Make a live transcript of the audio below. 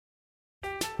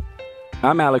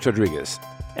I'm Alex Rodriguez.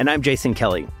 And I'm Jason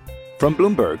Kelly. From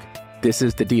Bloomberg, this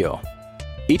is The Deal.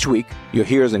 Each week, you'll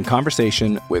hear us in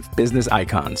conversation with business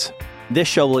icons. This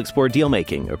show will explore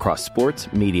deal-making across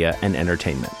sports, media, and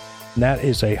entertainment. That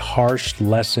is a harsh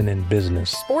lesson in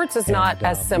business. Sports is not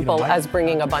as simple as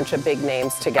bringing a bunch of big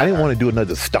names together. I didn't want to do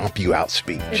another stomp you out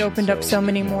speech. It opened up so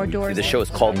many more doors. The show is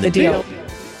called The Deal.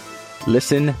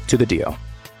 Listen to The Deal.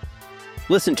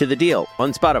 Listen to The Deal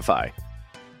on Spotify.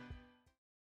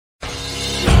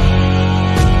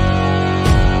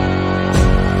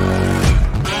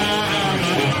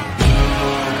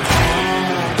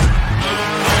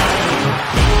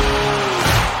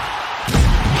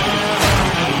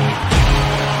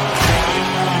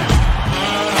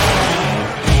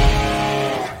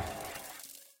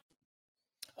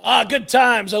 Good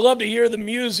times. I love to hear the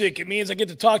music. It means I get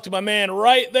to talk to my man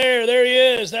right there. There he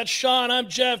is. That's Sean. I'm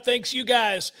Jeff. Thanks you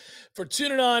guys for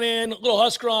tuning on in. A little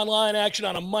Husker Online action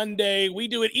on a Monday. We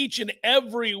do it each and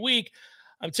every week.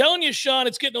 I'm telling you, Sean,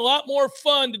 it's getting a lot more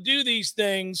fun to do these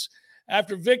things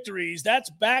after victories. That's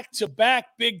back-to-back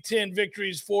Big Ten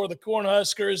victories for the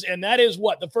Cornhuskers, and that is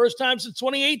what, the first time since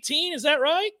 2018? Is that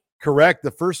right? Correct. The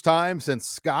first time since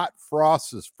Scott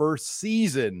Frost's first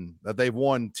season that they've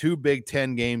won 2 Big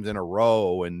Ten games in a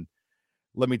row. And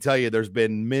let me tell you, there's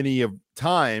been many of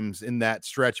times in that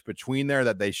stretch between there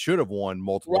that they should have won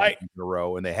multiple games in a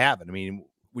row, and they haven't. I mean,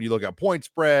 when you look at point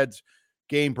spreads,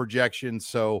 game projections,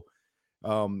 so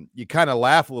you kind of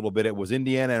laugh a little bit. It was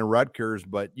Indiana and Rutgers,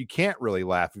 but you can't really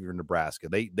laugh if you're Nebraska.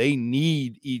 They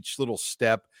need each little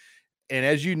step. And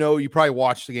as you know, you probably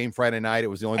watched the game Friday night. It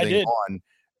was the only thing on.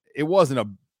 It wasn't a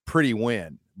pretty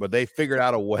win, but they figured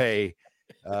out a way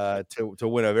to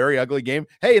win a very ugly game.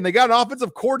 Hey, and they got an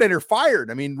offensive coordinator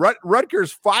fired. I mean,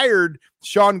 Rutgers fired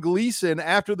Sean Gleason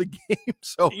after the game.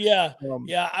 So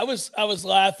I was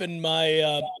laughing.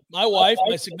 My wife,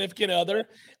 my significant other,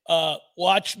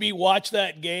 watched me watch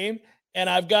that game, and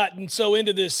I've gotten so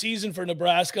into this season for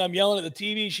Nebraska. I'm yelling at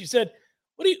the TV. She said,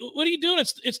 What are you doing?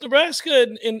 It's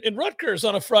Nebraska and Rutgers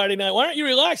on a Friday night. Why don't you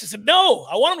relax? I said, no,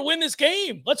 I want them to win this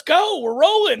game. Let's go. We're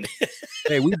rolling.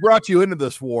 Hey, we brought you into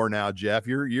this war now, Jeff.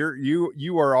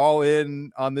 You are all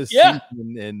in on this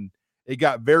season, and it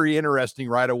got very interesting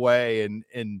right away.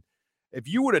 And if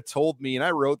you would have told me, and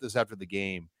I wrote this after the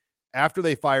game, after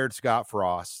they fired Scott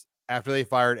Frost, after they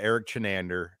fired Eric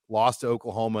Chinander, lost to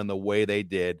Oklahoma in the way they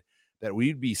did, that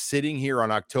we'd be sitting here on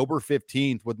October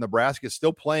 15th with Nebraska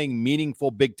still playing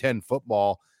meaningful Big Ten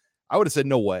football, I would have said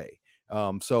no way.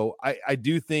 So I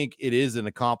do think it is an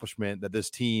accomplishment that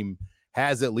this team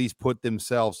has at least put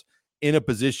themselves in a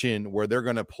position where they're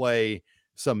going to play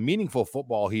some meaningful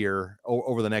football here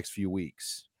over the next few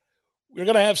weeks. We're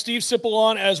going to have Steve Sipple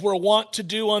on, as we're wont to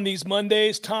do on these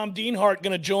Mondays. Tom Dienhart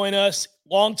going to join us,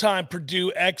 longtime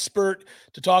Purdue expert,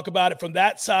 to talk about it from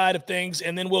that side of things.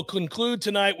 And then we'll conclude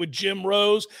tonight with Jim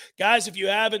Rose. Guys, if you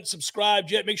haven't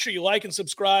subscribed yet, make sure you like and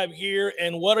subscribe here.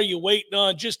 And what are you waiting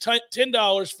on? Just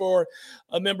 $10 for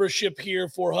a membership here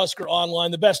for Husker Online,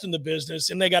 the best in the business.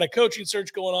 And they got a coaching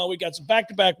search going on. We got some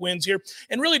back-to-back wins here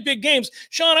and really big games.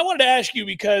 Sean, I wanted to ask you,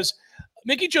 because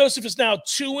Mickey Joseph is now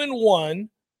 2-1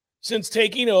 since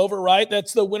taking over, right?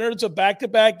 That's the winners of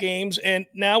back-to-back games. And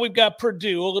now we've got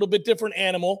Purdue, a little bit different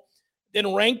animal,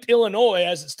 then ranked Illinois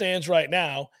as it stands right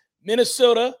now,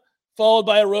 Minnesota, followed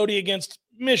by a roadie against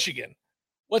Michigan.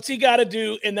 What's he got to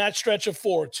do in that stretch of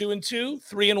 4? 2-2,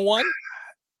 3-1?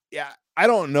 Yeah, I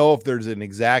don't know if there's an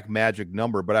exact magic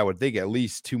number, but I would think at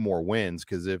least 2 more wins,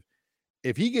 because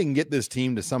if he can get this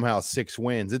team to somehow 6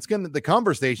 wins, the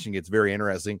conversation gets very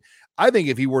interesting. I think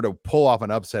if he were to pull off an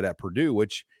upset at Purdue,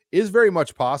 which is very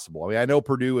much possible. I mean, I know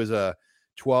Purdue is a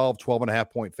 12 and a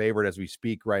half point favorite as we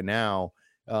speak right now.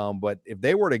 But if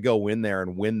they were to go in there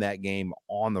and win that game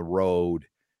on the road,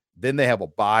 then they have a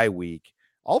bye week.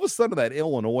 All of a sudden that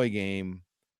Illinois game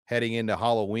heading into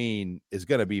Halloween is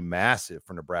going to be massive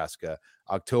for Nebraska.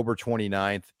 October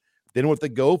 29th. Then with the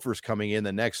Gophers coming in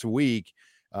the next week,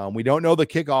 we don't know the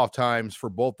kickoff times for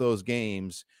both those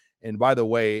games. And by the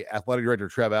way, athletic director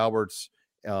Trev Alberts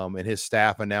and his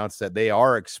staff announced that they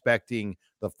are expecting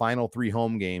the final 3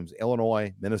 home games,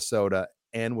 Illinois, Minnesota,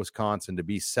 and Wisconsin, to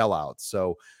be sellouts.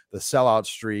 So the sellout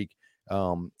streak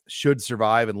should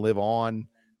survive and live on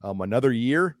another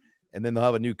year. And then they'll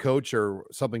have a new coach or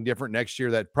something different next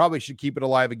year that probably should keep it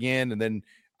alive again. And then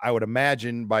I would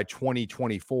imagine by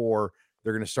 2024,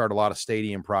 they're going to start a lot of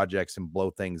stadium projects and blow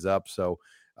things up. So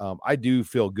I do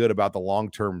feel good about the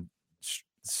long-term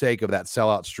sake of that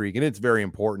sellout streak. And it's very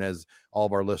important, as all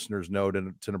of our listeners know,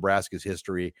 to Nebraska's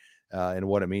history and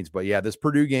what it means. But yeah, this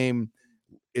Purdue game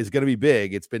is going to be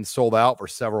big. It's been sold out for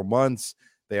several months.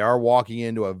 They are walking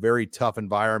into a very tough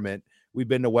environment we've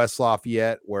been to West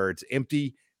Lafayette where it's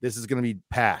empty. This is going to be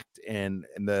packed, and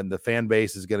then the fan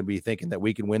base is going to be thinking that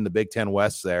we can win the Big Ten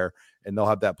West there, and they'll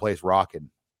have that place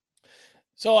rocking.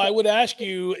 So I would ask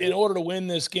you, in order to win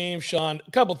this game, Sean,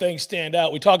 a couple things stand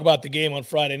out. We talk about the game on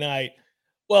Friday night.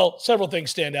 Well, several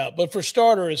things stand out. But for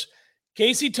starters,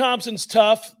 Casey Thompson's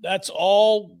tough. That's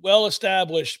all well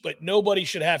established, but nobody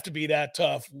should have to be that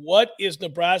tough. What is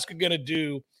Nebraska going to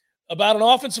do about an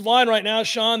offensive line right now,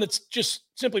 Sean, that's just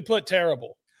simply put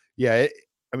terrible? Yeah,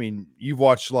 I mean, you've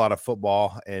watched a lot of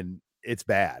football, and it's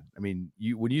bad. I mean,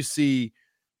 when you see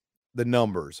the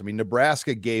numbers, I mean,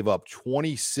 Nebraska gave up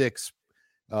 26.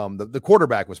 The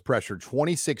quarterback was pressured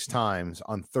 26 times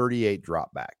on 38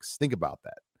 dropbacks. Think about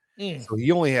that. So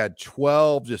he only had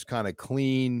 12 just kind of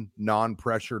clean,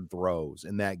 non-pressured throws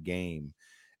in that game,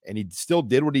 and he still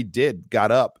did what he did.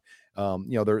 Got up.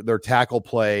 Their tackle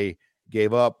play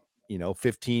gave up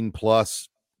 15 plus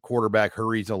quarterback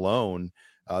hurries alone.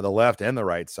 The left and the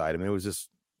right side. I mean, it was just,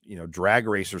 drag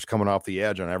racers coming off the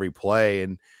edge on every play.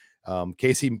 And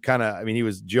Casey he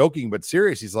was joking, but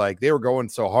serious. He's like, they were going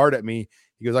so hard at me.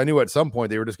 He goes, I knew at some point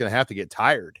they were just going to have to get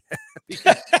tired.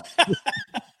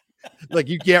 Like,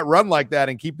 you can't run like that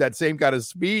and keep that same kind of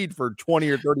speed for 20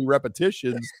 or 30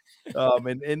 repetitions.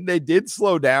 And they did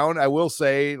slow down, I will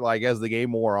say, like, as the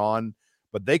game wore on,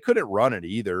 but they couldn't run it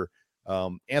either.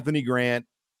 Anthony Grant,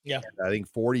 I think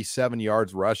 47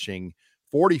 yards rushing.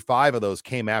 45 of those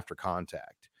came after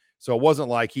contact. So it wasn't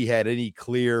like he had any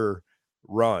clear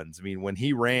runs. I mean, when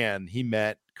he ran, he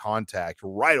met contact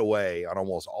right away on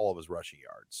almost all of his rushing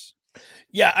yards.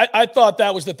 Yeah, I thought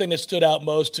that was the thing that stood out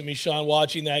most to me, Sean,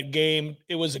 watching that game.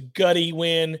 It was a gutty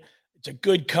win. It's a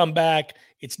good comeback.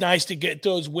 It's nice to get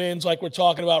those wins like we're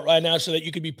talking about right now so that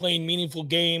you could be playing meaningful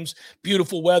games,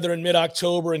 beautiful weather in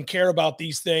mid-October, and care about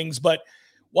these things. But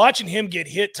watching him get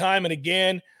hit time and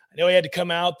again, I know he had to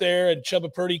come out there, and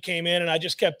Chubba Purdy came in, and I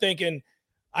just kept thinking,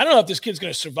 I don't know if this kid's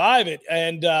going to survive it.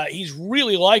 And he's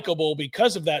really likable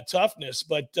because of that toughness.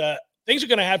 But things are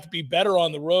going to have to be better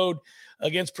on the road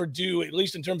against Purdue, at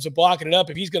least in terms of blocking it up,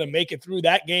 if he's going to make it through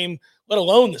that game, let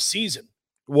alone the season.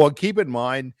 Well, keep in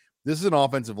mind, this is an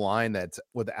offensive line that's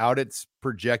without its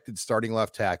projected starting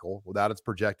left tackle, without its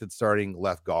projected starting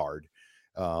left guard.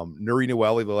 Nuri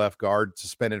Nweli, the left guard,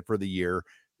 suspended for the year.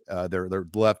 Their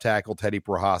left tackle, Teddy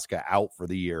Prohaska, out for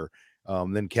the year.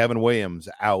 Then Kevin Williams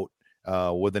out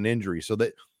with an injury. So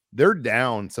that they're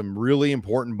down some really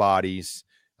important bodies.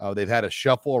 They've had to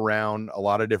shuffle around a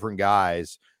lot of different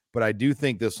guys, but I do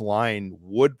think this line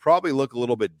would probably look a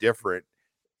little bit different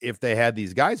if they had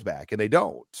these guys back, and they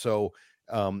don't. So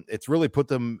it's really put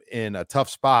them in a tough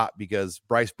spot because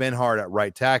Bryce Benhart at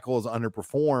right tackle is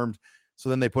underperformed. So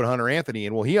then they put Hunter Anthony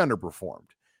in. Well, he underperformed.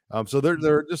 So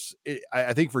they're just,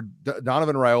 I think for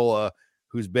Donovan Raiola,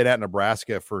 who's been at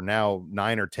Nebraska for now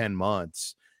 9 or 10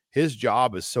 months, his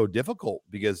job is so difficult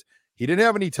because he didn't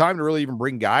have any time to really even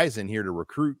bring guys in here to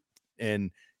recruit.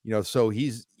 And, so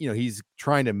he's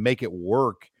trying to make it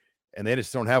work, and they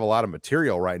just don't have a lot of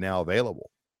material right now available.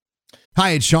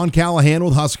 Hi, it's Sean Callahan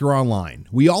with Husker Online.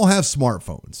 We all have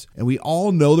smartphones, and we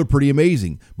all know they're pretty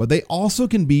amazing, but they also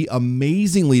can be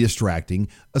amazingly distracting,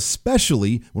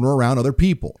 especially when we're around other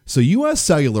people. So US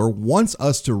Cellular wants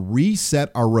us to reset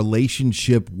our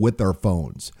relationship with our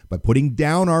phones by putting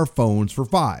down our phones for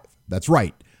 $5. That's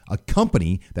right. A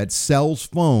company that sells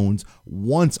phones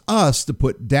wants us to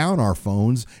put down our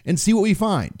phones and see what we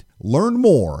find. Learn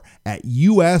more at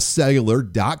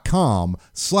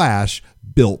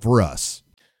uscellular.com/built for us.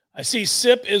 I see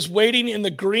Sip is waiting in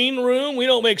the green room. We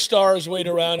don't make stars wait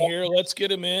around here. Let's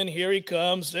get him in. Here he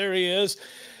comes. There he is.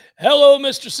 Hello,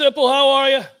 Mr. Sipple. How are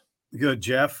you? Good,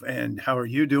 Jeff. And how are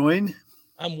you doing?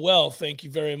 I'm well. Thank you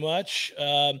very much.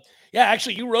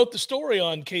 Actually, you wrote the story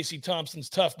on Casey Thompson's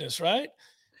toughness, right?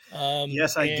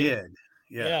 Yes, I did.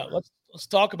 Yeah. Let's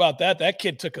talk about that. That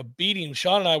kid took a beating.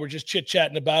 Sean and I were just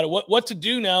chit-chatting about it. What to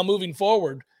do now moving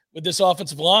forward with this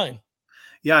offensive line?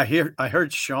 Yeah, I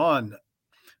heard Sean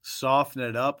soften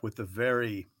it up with a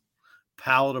very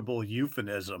palatable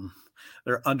euphemism.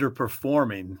 They're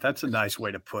underperforming. That's a nice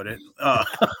way to put it.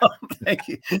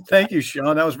 Thank you,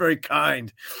 Sean. That was very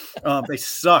kind. They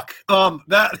suck. I'm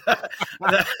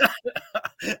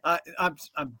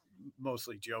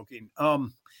mostly joking.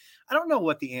 I don't know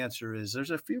what the answer is.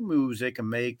 There's a few moves they can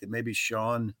make that maybe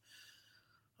Sean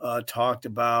talked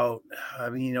about. I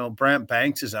mean, Brant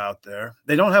Banks is out there.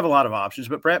 They don't have a lot of options,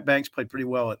 but Brant Banks played pretty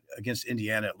well against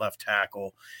Indiana at left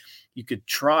tackle. You could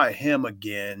try him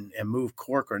again and move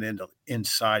Corcoran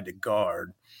inside to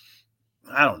guard.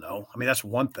 I don't know. I mean, that's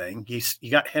one thing.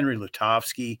 You got Henry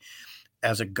Lutovsky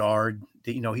as a guard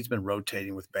he's been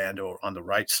rotating with Bando on the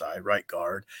right side, right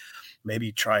guard.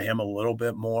 Maybe try him a little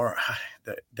bit more.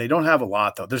 They don't have a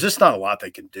lot, though. There's just not a lot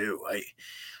they can do.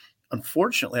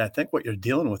 Unfortunately, I think what you're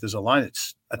dealing with is a line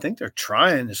I think they're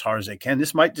trying as hard as they can.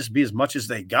 This might just be as much as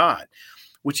they got,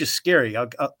 which is scary.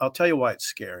 I'll tell you why it's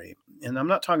scary. And I'm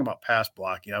not talking about pass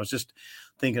blocking. I was just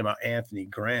thinking about Anthony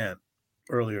Grant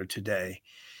earlier today.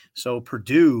 So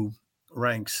Purdue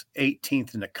ranks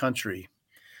 18th in the country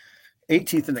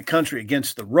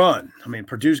against the run. I mean,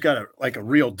 Purdue's got a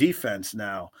real defense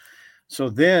now. So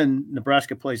then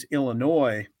Nebraska plays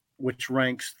Illinois, which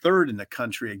ranks 3rd in the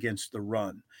country against the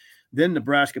run. Then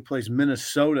Nebraska plays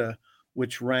Minnesota,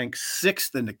 which ranks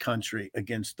 6th in the country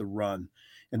against the run.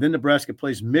 And then Nebraska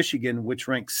plays Michigan, which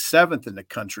ranks 7th in the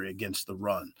country against the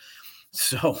run.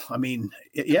 So, I mean,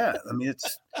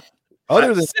 it's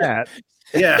other than that.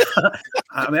 Yeah.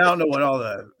 I mean, I don't know what all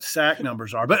the sack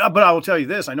numbers are, but I will tell you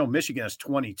this. I know Michigan has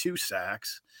 22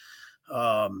 sacks.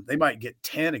 They might get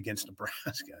 10 against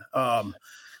Nebraska.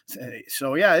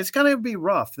 So yeah, it's going to be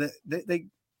rough.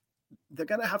 They're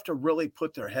going to have to really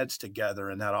put their heads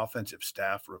together in that offensive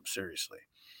staff room. Seriously.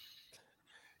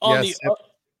 Yes.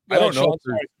 I don't know.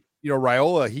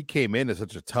 Raiola, he came into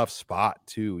such a tough spot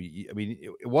too. I mean,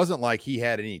 it wasn't like he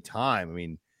had any time. I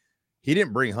mean, he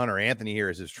didn't bring Hunter Anthony here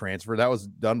as his transfer. That was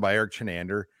done by Eric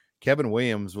Chinander. Kevin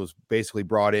Williams was basically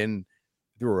brought in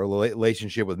through a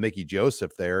relationship with Mickey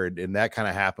Joseph there, and that kind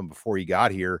of happened before he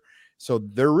got here. So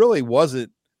there really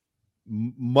wasn't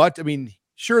much. I mean,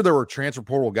 sure, there were transfer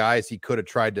portal guys he could have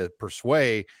tried to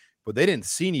persuade, but they didn't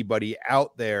see anybody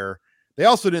out there. They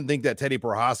also didn't think that Teddy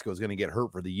Prohaska was going to get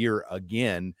hurt for the year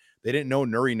again. They didn't know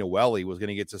Nuri Noeli was going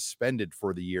to get suspended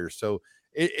for the year. So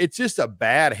it's just a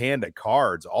bad hand of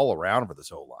cards all around for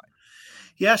this O-line.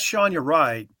 Yes, Sean, you're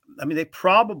right. I mean, they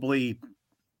probably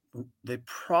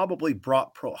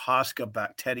brought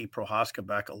Teddy Prohaska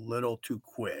back a little too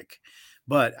quick,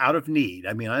 but out of need.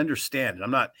 I mean, I understand it.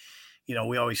 I'm not,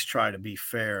 we always try to be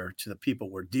fair to the people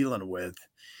we're dealing with.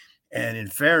 And in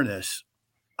fairness,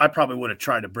 I probably would have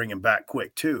tried to bring him back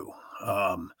quick too.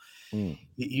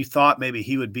 You thought maybe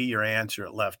he would be your answer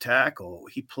at left tackle.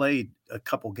 He played a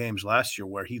couple games last year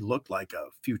where he looked like a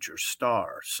future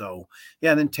star. So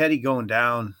yeah, and then Teddy going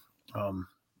down,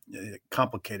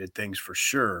 complicated things for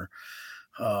sure.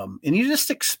 And you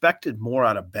just expected more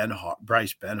out of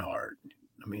Bryce Benhart.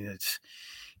 I mean,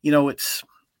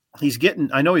 he's getting,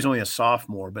 I know he's only a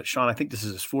sophomore, but Sean, I think this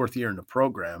is his 4th year in the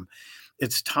program.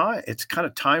 It's kind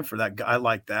of time for that guy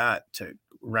like that to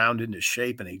round into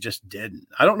shape, and he just didn't.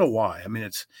 I don't know why. I mean,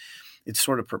 it's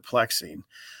sort of perplexing.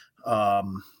 But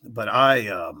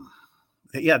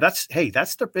that's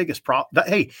their biggest problem.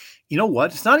 Hey, you know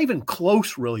what? It's not even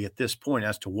close really at this point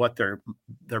as to what their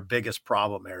biggest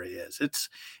problem area is.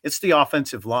 It's the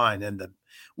offensive line, and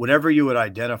whatever you would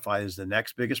identify as the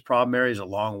next biggest problem area is a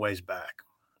long ways back.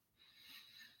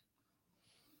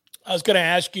 I was going to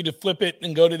ask you to flip it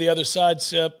and go to the other side,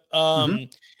 Sip.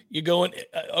 You going?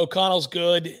 O'Connell's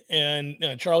good, and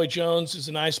Charlie Jones is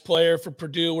a nice player for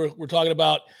Purdue. We're talking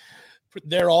about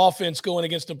their offense going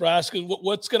against Nebraska.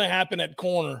 What's going to happen at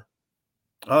corner?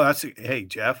 Oh, hey,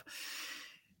 Jeff.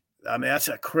 I mean, that's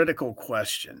a critical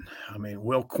question. I mean,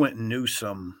 will Quentin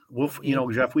Newsome?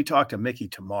 Jeff, we talked to Mickey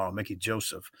tomorrow, Mickey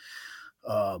Joseph,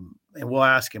 and we'll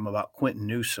ask him about Quentin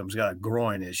Newsome's got a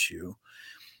groin issue.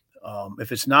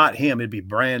 If it's not him, it'd be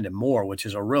Brandon Moore, which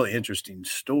is a really interesting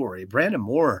story. Brandon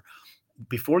Moore,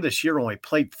 before this year, only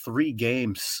played 3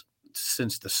 games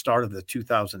since the start of the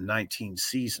 2019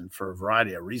 season for a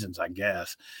variety of reasons, I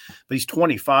guess. But he's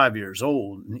 25 years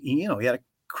old. And, he had a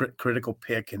critical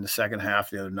pick in the second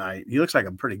half the other night. He looks like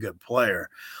a pretty good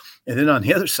player. And then on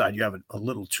the other side, you have a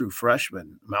little true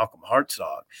freshman, Malcolm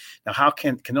Hartzog. Now, how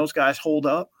can those guys hold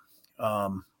up?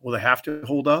 Will they have to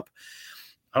hold up?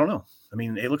 I don't know. I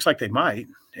mean, it looks like they might.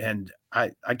 And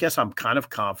I guess I'm kind of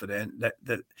confident that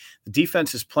the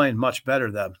defense is playing much better.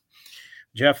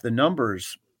 Jeff, the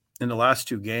numbers in the last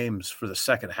 2 games for the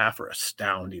second half are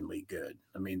astoundingly good.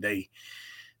 I mean,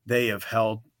 they have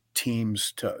held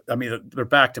teams to, they're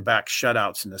back-to-back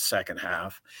shutouts in the second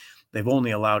half. They've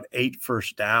only allowed 8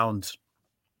 first downs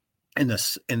in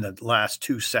the last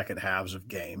 2 second halves of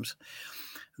games.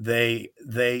 The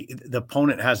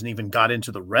opponent hasn't even got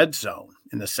into the red zone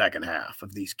in the second half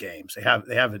of these games.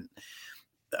 They haven't.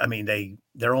 I mean,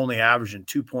 they're only averaging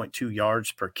 2.2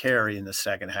 yards per carry in the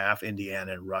second half.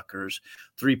 Indiana and Rutgers,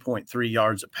 3.3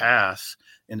 yards a pass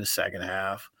in the second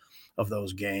half of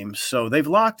those games. So they've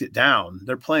locked it down.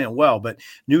 They're playing well. But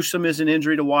Newsome is an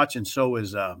injury to watch, and so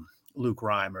is Luke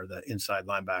Reimer, the inside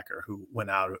linebacker who went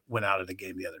out of the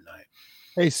game the other night.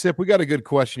 Hey, Sip, we got a good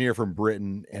question here from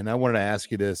Britain, and I wanted to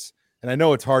ask you this. and I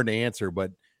know it's hard to answer,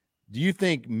 but do you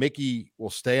think Mickey will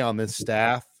stay on this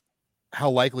staff? How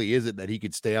likely is it that he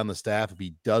could stay on the staff if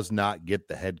he does not get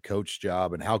the head coach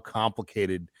job? And how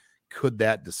complicated could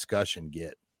that discussion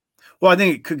get? Well, I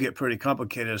think it could get pretty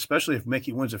complicated, especially if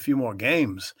Mickey wins a few more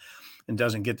games and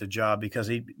doesn't get the job,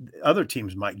 because other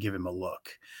teams might give him a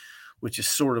look, which is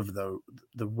sort of the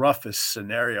roughest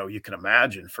scenario you can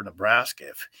imagine for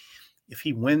Nebraska. If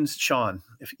he wins, Sean,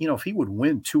 if he would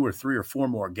win 2 or 3 or 4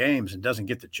 more games and doesn't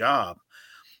get the job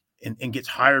and gets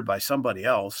hired by somebody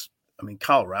else, I mean,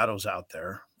 Colorado's out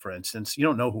there, for instance. You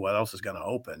don't know who else is going to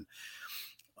open.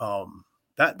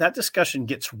 That discussion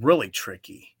gets really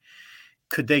tricky.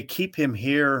 Could they keep him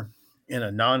here in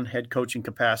a non-head coaching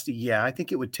capacity? Yeah, I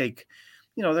think it would take,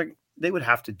 they would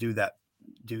have to do that.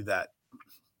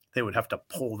 They would have to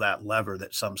pull that lever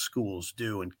that some schools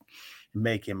do and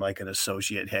make him like an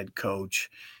associate head coach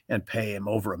and pay him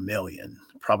over $1 million,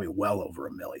 probably well over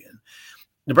 $1 million.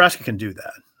 Nebraska can do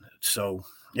that. So,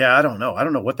 yeah, I don't know. I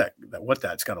don't know what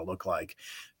that's going to look like.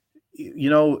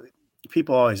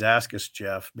 People always ask us,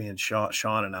 Jeff, me and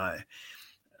Sean and I,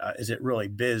 is it really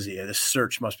busy? This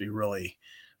search must be really,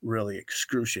 really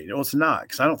excruciating. Well, it's not,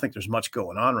 because I don't think there's much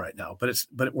going on right now. But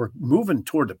we're moving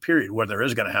toward the period where there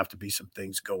is going to have to be some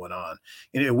things going on,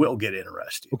 and it will get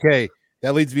interesting. Okay,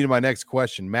 that leads me to my next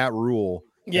question. Matt Rhule,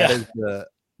 yeah, that is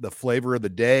the flavor of the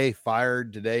day.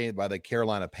 Fired today by the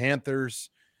Carolina Panthers.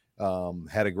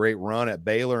 Had a great run at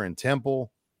Baylor and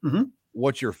Temple. Mm-hmm.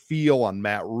 What's your feel on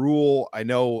Matt Rhule?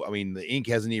 The ink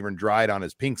hasn't even dried on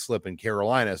his pink slip in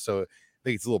Carolina, so I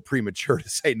think it's a little premature to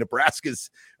say Nebraska's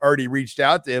already reached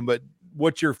out to him, but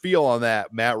what's your feel on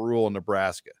that, Matt Rhule in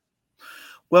Nebraska?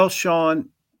 Well, Sean,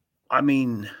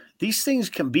 these things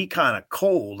can be kind of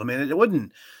cold. It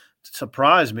wouldn't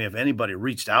surprise me if anybody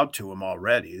reached out to him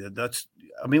already.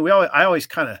 I always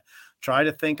kind of try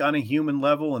to think on a human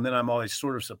level, and then I'm always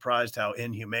sort of surprised how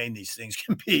inhumane these things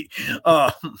can be.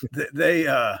 They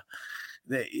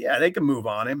can move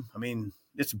on him.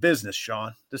 It's business,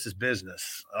 Sean. This is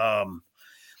business.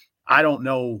 I don't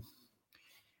know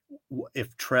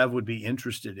if Trev would be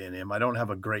interested in him. I don't have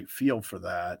a great feel for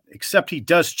that, except he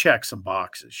does check some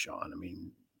boxes, Sean.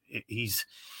 His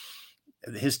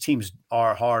teams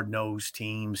are hard-nosed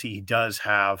teams. He does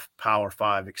have Power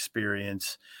 5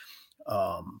 experience.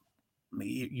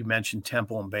 You mentioned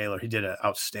Temple and Baylor. He did an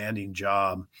outstanding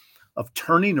job of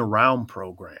turning around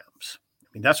programs.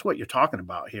 That's what you're talking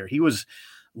about here. He was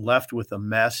left with a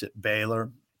mess at Baylor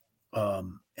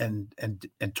and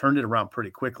turned it around pretty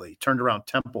quickly, turned around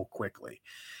Temple quickly.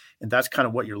 And that's kind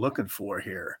of what you're looking for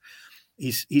here.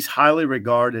 He's highly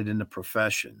regarded in the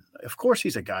profession. Of course,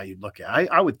 he's a guy you'd look at.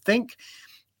 I would think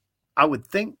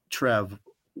Trev,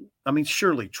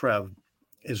 surely Trev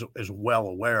is well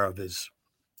aware of his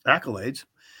accolades.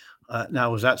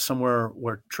 Now, was that somewhere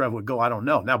where Trev would go? I don't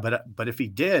know. Now, but if he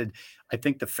did, I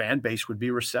think the fan base would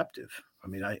be receptive.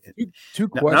 Two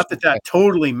questions. Not that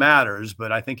totally matters,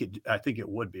 but I think it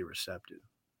would be receptive.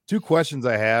 2 questions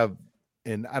I have,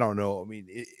 and I don't know.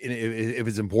 If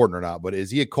it's important or not, but is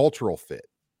he a cultural fit?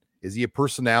 Is he a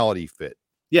personality fit?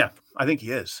 Yeah, I think he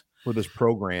is for this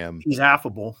program. He's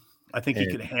affable. I think he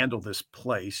could handle this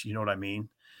place. You know what I mean?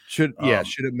 Should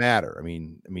it matter?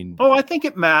 I think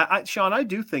it matters, Sean. I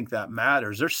do think that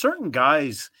matters. There's certain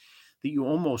guys that you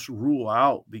almost rule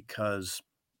out because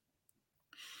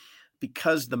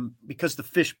the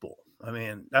fishbowl.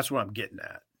 That's what I'm getting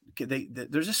at.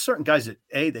 There's just certain guys that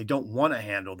A, they don't want to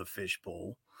handle the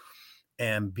fishbowl,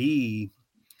 and B,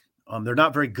 they're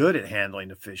not very good at handling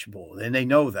the fishbowl, and they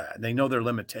know that. They know their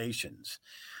limitations.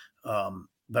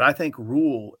 But I think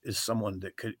Rhule is someone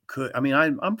that could.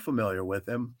 I'm familiar with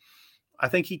him. I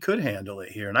think he could handle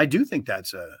it here, and I do think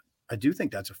that's a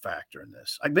factor in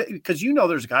this. Because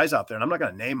there's guys out there, and I'm not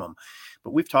going to name them,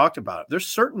 but we've talked about it. There's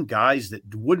certain guys that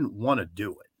wouldn't want to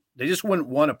do it. They just wouldn't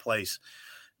want a place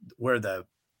where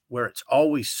it's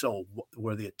always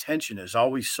where the attention is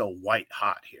always so white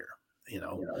hot here.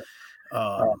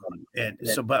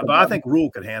 But I think Rhule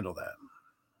could handle that.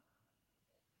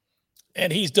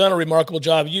 And he's done a remarkable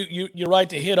job. You're right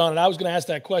to hit on it. I was going to ask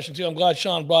that question too. I'm glad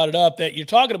Sean brought it up, that you're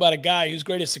talking about a guy whose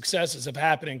greatest successes have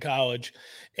happened in college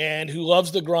and who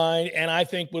loves the grind, and I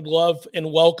think would love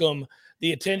and welcome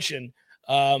the attention.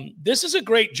 This is a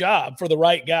great job for the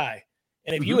right guy.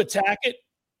 And if you attack it,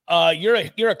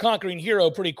 you're a conquering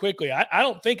hero pretty quickly. I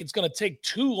don't think it's going to take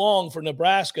too long for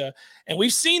Nebraska. And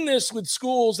we've seen this with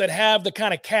schools that have the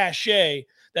kind of cachet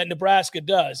that Nebraska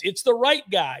does. It's the right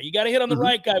guy. You got to hit on the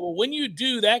right guy. Well, when you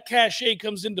do, that cachet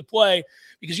comes into play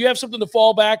because you have something to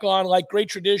fall back on, like great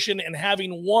tradition and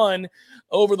having won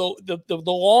over the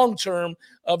long term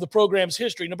of the program's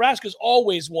history. Nebraska's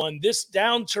always won. This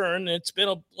downturn, and it's been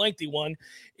a lengthy one,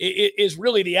 is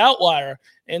really the outlier.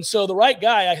 And so the right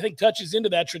guy, I think, touches into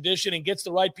that tradition and gets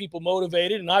the right people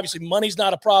motivated. And obviously money's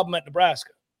not a problem at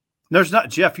Nebraska. There's not,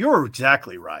 Jeff, you're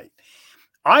exactly right.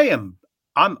 I'm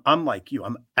like you.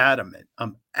 I'm adamant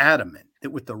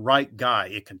that with the right guy,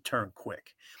 it can turn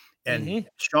quick. And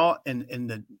Shaw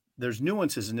and there's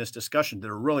nuances in this discussion that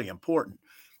are really important.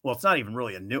 Well, it's not even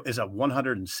really is a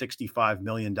 $165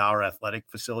 million athletic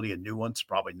facility a nuance?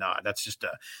 Probably not. That's just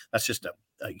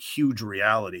a huge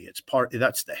reality.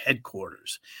 That's the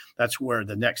headquarters. That's where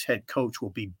the next head coach will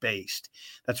be based.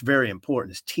 That's very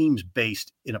important. His team's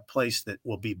based in a place that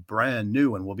will be brand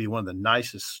new and will be one of the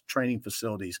nicest training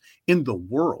facilities in the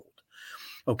world.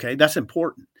 Okay, that's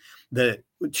important.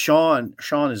 Sean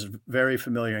is very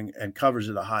familiar and covers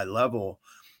at a high level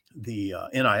the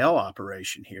NIL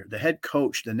operation here.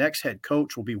 The next head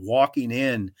coach will be walking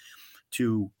in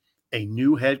to a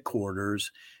new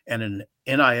headquarters and an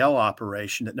NIL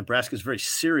operation that Nebraska is very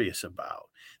serious about,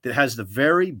 that has the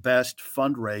very best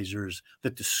fundraisers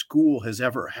that the school has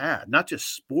ever had, not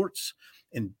just sports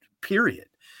and period.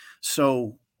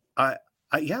 So I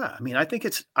think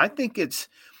it's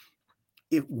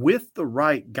with the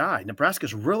right guy,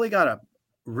 Nebraska's really got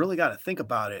to think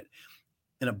about it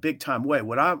in a big time way.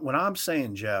 What I'm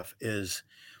saying, Jeff, is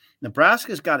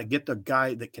Nebraska's got to get the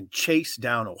guy that can chase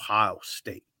down Ohio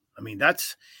State. I mean,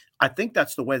 I think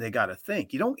that's the way they got to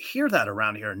think. You don't hear that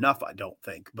around here enough, I don't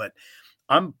think, but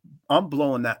I'm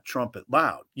blowing that trumpet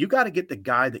loud. You got to get the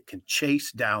guy that can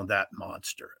chase down that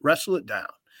monster, wrestle it down.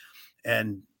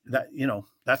 And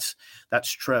that's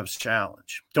Trev's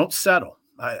challenge. Don't settle.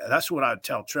 That's what I'd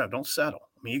tell Trev. Don't settle.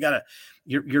 I mean,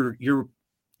 you're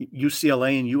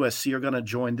UCLA and USC are going to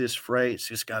join this fray. It's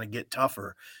just got to get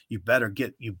tougher. You better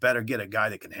get a guy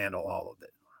that can handle all of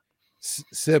it.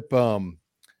 Sip,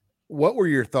 what were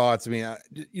your thoughts? I mean,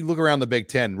 you look around the Big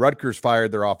Ten. Rutgers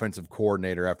fired their offensive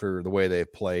coordinator after the way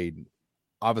they've played.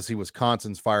 Obviously,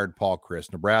 Wisconsin's fired Paul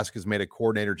Chryst. Nebraska's made a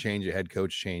coordinator change, a head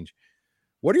coach change.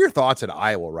 What are your thoughts at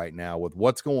Iowa right now with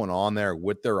what's going on there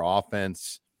with their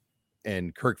offense?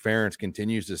 And Kirk Ferentz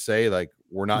continues to say, like,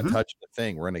 we're not touching the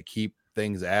thing. We're going to keep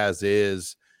things as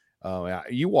is.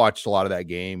 You watched a lot of that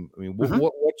game. I mean,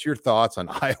 what's your thoughts on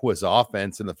Iowa's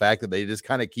offense and the fact that they just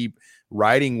kind of keep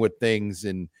riding with things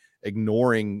and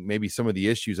ignoring maybe some of the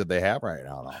issues that they have right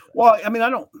now? Well, I mean,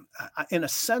 in a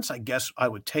sense, I guess I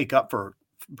would take up for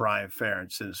Brian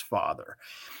Ferentz and his father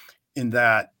in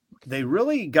that they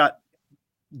really got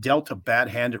dealt a bad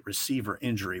hand at receiver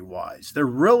injury wise.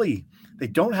 They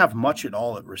don't have much at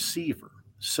all at receiver.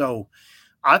 So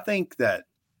I think that,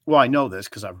 well, I know this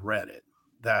because I've read it,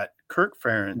 that Kirk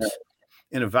Ferentz,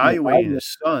 in evaluating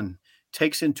his son,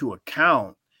 takes into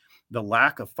account the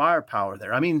lack of firepower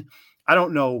there. I mean, I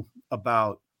don't know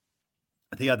about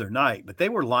the other night, but they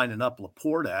were lining up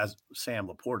Laporta as Sam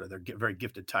Laporta, their very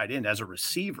gifted tight end, as a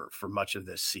receiver for much of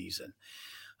this season.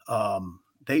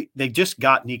 They just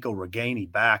got Nico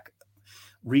Ragaini back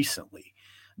recently.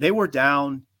 They were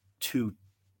down to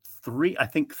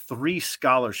three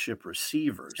scholarship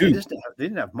receivers. They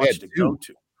didn't have much to go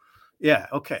to. Yeah,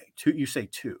 okay. You say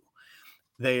two.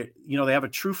 They have a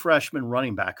true freshman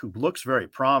running back who looks very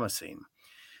promising.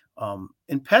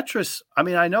 And Petrus, I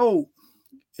mean, I know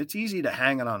it's easy to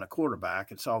hang it on a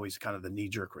quarterback. It's always kind of the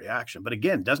knee-jerk reaction. But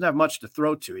again, doesn't have much to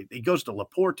throw to. He goes to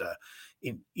Laporta,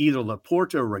 in either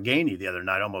Laporta or Ragaini the other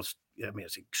night.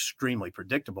 It's extremely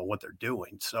predictable what they're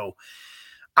doing. So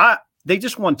they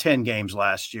just won 10 games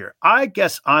last year. I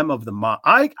guess I'm of the mind.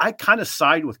 I kind of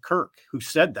side with Kirk, who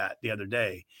said that the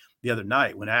other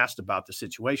night when asked about the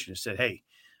situation. He said, hey,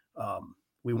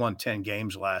 we won 10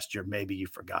 games last year. Maybe you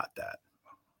forgot that.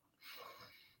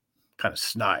 Kind of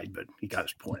snide, but he got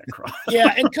his point across.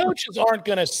 Yeah, and coaches aren't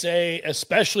going to say,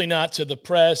 especially not to the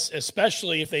press,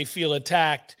 especially if they feel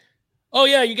attacked, oh,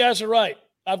 yeah, you guys are right.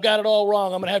 I've got it all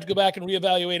wrong. I'm going to have to go back and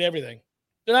reevaluate everything.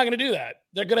 They're not going to do that.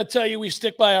 They're going to tell you we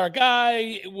stick by our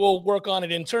guy. We'll work on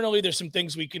it internally. There's some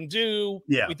things we can do.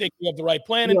 Yeah. We think we have the right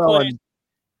plan in place.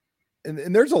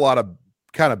 And there's a lot of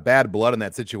kind of bad blood in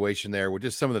that situation there with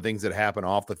just some of the things that happen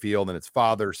off the field, and it's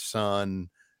father, son,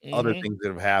 other things that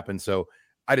have happened. So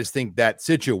I just think that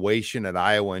situation at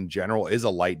Iowa in general is a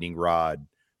lightning rod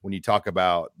when you talk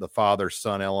about the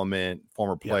father-son element,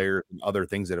 former players, and other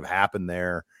things that have happened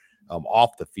there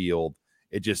off the field.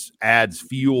 it just adds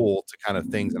fuel to kind of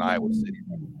things in Iowa City.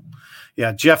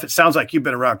 Yeah, Jeff, it sounds like you've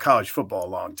been around college football a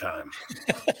long time.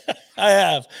 I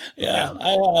have. Yeah,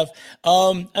 I have.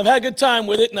 I've had a good time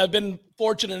with it, and I've been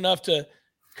fortunate enough to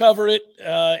cover it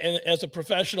as a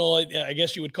professional, I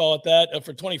guess you would call it that,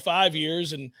 for 25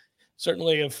 years, and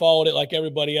certainly have followed it like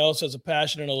everybody else as a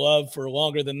passion and a love for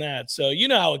longer than that. So you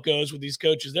know how it goes with these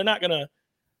coaches. They're not gonna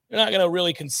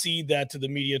really concede that to the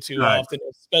media too often,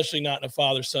 especially not in a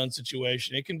father-son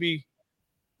situation. It can be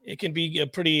a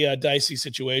pretty dicey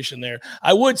situation there.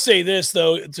 I would say this,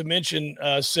 though, to mention,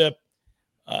 Sip,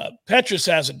 Petrus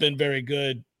hasn't been very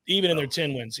good, even in their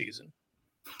 10-win season.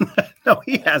 No,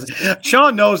 he hasn't.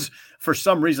 Sean knows for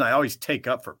some reason I always take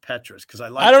up for Petrus because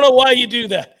I don't know why you do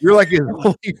that. You're like his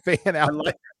only fan out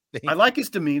there. I like his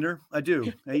demeanor. I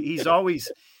do. He's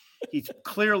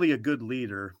clearly a good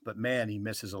leader, but man, he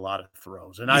misses a lot of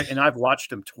throws. And I've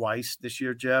watched him twice this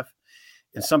year, Jeff,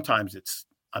 and sometimes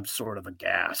I'm sort of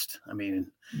aghast. I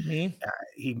mean,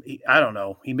 I don't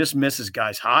know. He misses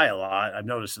guys high a lot. I've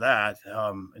noticed that,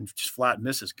 and just flat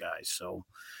misses guys. So,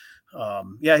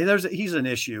 he's an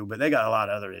issue, but they got a lot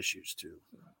of other issues too.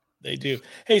 They do.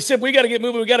 Hey, Sip, we got to get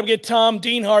moving. We got to get Tom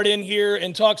Dienhart in here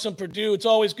and talk some Purdue. It's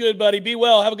always good, buddy. Be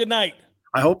well. Have a good night.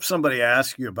 I hope somebody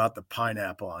asks you about the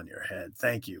pineapple on your head.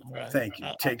 Thank you. Right. Thank you.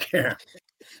 Take care.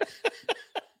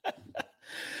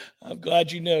 I'm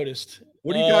glad you noticed.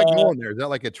 What do you got going there? Is that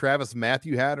like a Travis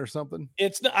Matthew hat or something?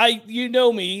 You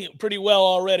know me pretty well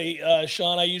already,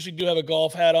 Sean. I usually do have a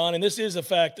golf hat on, and this is a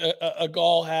fact, a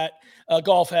golf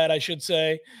hat, I should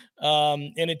say.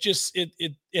 And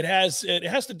it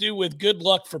has to do with good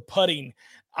luck for putting.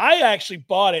 I actually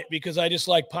bought it because I just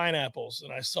like pineapples,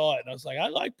 and I saw it, and I was like, I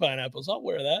like pineapples. I'll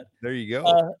wear that. There you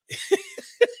go.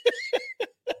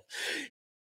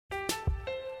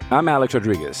 I'm Alex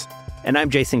Rodriguez. And I'm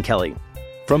Jason Kelly.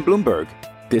 From Bloomberg,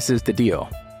 this is The Deal.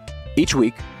 Each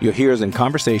week, you'll hear us in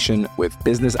conversation with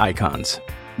business icons.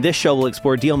 This show will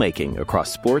explore deal-making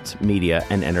across sports, media,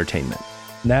 and entertainment.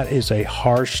 And that is a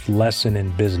harsh lesson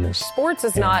in business. Sports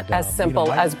is not as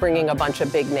simple as bringing a bunch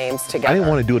of big names together. I didn't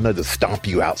want to do another stomp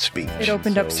you out speech. It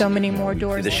opened up so many more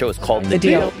doors. The show is called The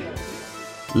Deal.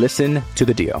 Listen to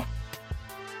The Deal.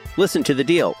 Listen to The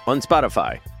Deal on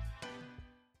Spotify.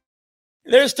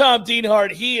 There's Tom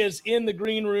Dienhart. He is in the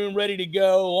green room, ready to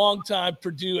go. Longtime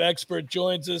Purdue expert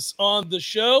joins us on the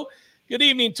show. Good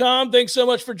evening, Tom. Thanks so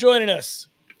much for joining us.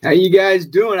 How you guys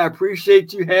doing? I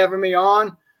appreciate you having me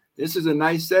on. This is a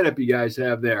nice setup you guys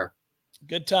have there.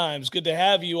 Good times. Good to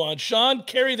have you on. Sean,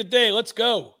 carry the day. Let's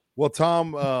go. Well,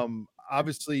 Tom,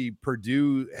 obviously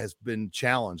Purdue has been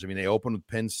challenged. I mean, they opened with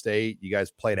Penn State. You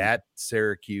guys played at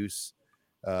Syracuse.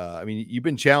 You've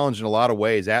been challenged in a lot of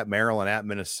ways at Maryland, at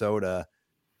Minnesota.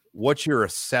 What's your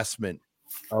assessment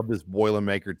of this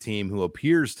Boilermaker team who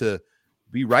appears to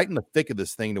be right in the thick of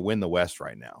this thing to win the West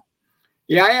right now?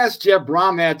 Yeah, I asked Jeff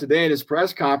Brom that today at his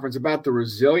press conference about the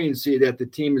resiliency that the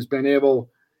team has been able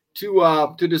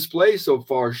to display so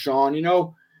far, Sean.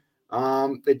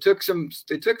 They took some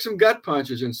gut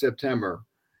punches in September.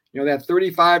 That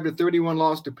 35-31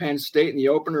 loss to Penn State in the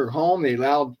opener at home. They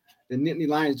allowed the Nittany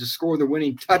Lions to score the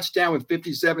winning touchdown with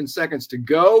 57 seconds to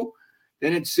go.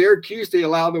 Then at Syracuse, they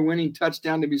allowed the winning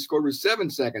touchdown to be scored with 7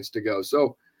 seconds to go.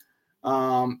 So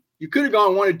you could have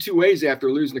gone one of two ways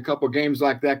after losing a couple of games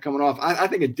like that coming off. I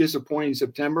think a disappointing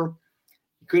September.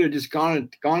 You could have just gone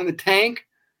in the tank,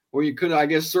 or you could have, I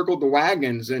guess, circled the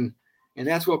wagons. And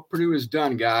that's what Purdue has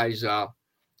done, guys. A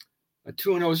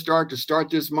 2-0 start to start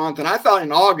this month. And I thought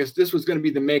in August this was going to be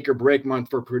the make or break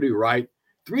month for Purdue, right?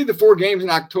 3 of the 4 games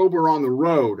in October are on the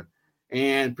road.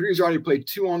 And Purdue's already played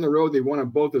 2 on the road. They won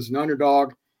them both as an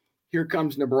underdog. Here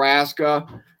comes Nebraska.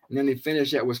 And then they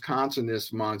finish at Wisconsin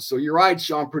this month. So you're right,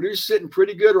 Sean. Purdue's sitting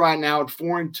pretty good right now at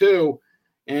 4-2.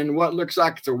 And what looks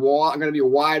like it's going to be a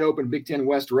wide open Big Ten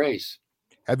West race.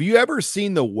 Have you ever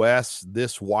seen the West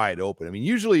this wide open? I mean,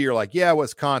 usually you're like, yeah,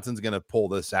 Wisconsin's going to pull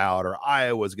this out, or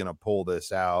Iowa's going to pull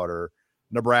this out, or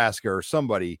Nebraska or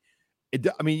somebody.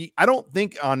 I don't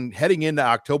think on heading into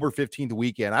October 15th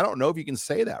weekend, I don't know if you can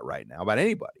say that right now about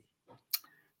anybody.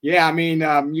 Yeah,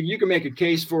 you can make a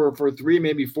case for 3,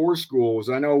 maybe 4 schools.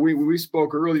 I know we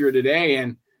spoke earlier today,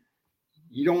 and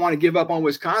you don't want to give up on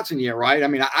Wisconsin yet, right?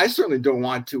 I certainly don't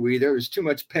want to either. There's too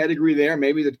much pedigree there.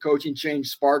 Maybe the coaching change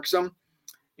sparks them.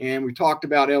 And we talked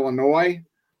about Illinois,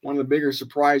 one of the bigger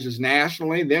surprises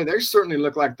nationally. They certainly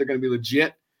look like they're going to be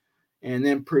legit. And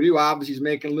then Purdue obviously is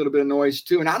making a little bit of noise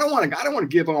too. And I don't want to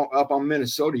give up on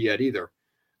Minnesota yet either.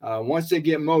 Once they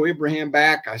get Mo Ibrahim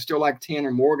back, I still like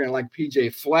Tanner Morgan. I like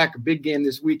PJ Fleck. A big game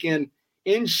this weekend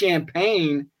in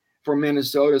Champaign for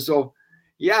Minnesota. So,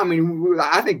 Yeah, I mean,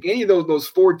 I think any of those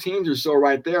 4 teams or so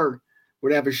right there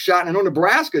would have a shot. And I know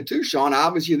Nebraska too, Sean.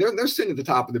 Obviously, they're sitting at the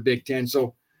top of the Big Ten.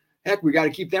 So, heck, we got to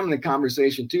keep them in the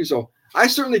conversation too. So, I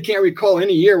certainly can't recall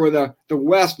any year where the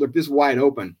West looked this wide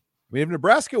open. I mean, if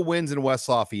Nebraska wins in West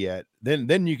Lafayette,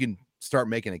 then you can start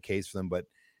making a case for them. But,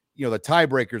 you know, the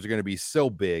tiebreakers are going to be so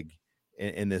big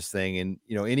in this thing. And,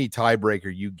 you know, any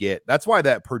tiebreaker you get, that's why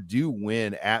that Purdue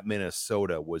win at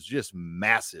Minnesota was just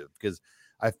massive, because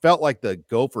I felt like the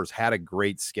Gophers had a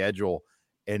great schedule,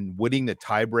 and winning the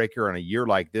tiebreaker on a year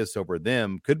like this over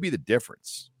them could be the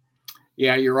difference.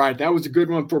 Yeah, you're right. That was a good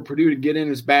one for Purdue to get in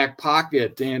his back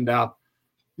pocket. And,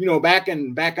 you know, back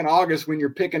in August, when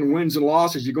you're picking wins and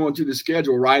losses, you're going through the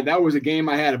schedule, right? That was a game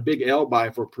I had a big L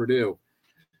by for Purdue.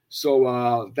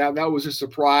 So that was a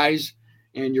surprise.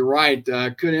 And you're right.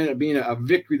 Could end up being a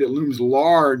victory that looms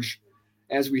large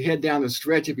as we head down the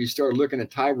stretch if you start looking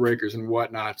at tiebreakers and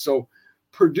whatnot. So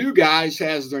Purdue, guys,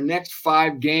 has their next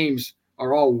 5 games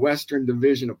are all Western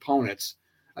Division opponents.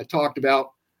 I talked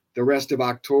about the rest of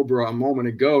October a moment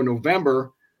ago.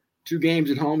 November, 2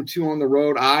 games at home, 2 on the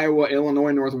road, Iowa,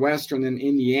 Illinois, Northwestern, and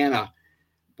Indiana.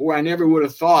 Boy, I never would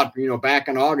have thought, you know, back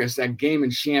in August, that game in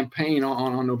Champaign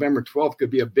on November 12th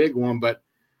could be a big one. But,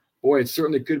 boy, it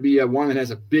certainly could be one that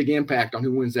has a big impact on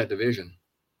who wins that division.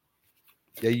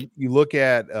 Yeah, you look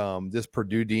at this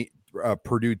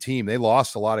Purdue team. They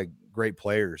lost a lot of great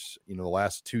players, you know, the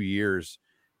last 2 years.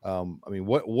 I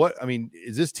mean,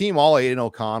 is this team all Aiden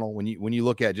O'Connell when you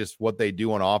look at just what they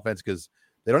do on offense? Because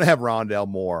they don't have Rondell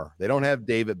Moore, they don't have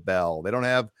David Bell, they don't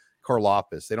have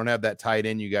Karlaftis, they don't have that tight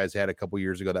end you guys had a couple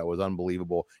years ago that was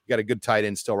unbelievable. You got a good tight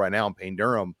end still right now in Payne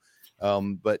Durham,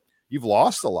 but you've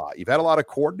lost a lot. You've had a lot of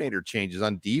coordinator changes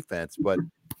on defense, but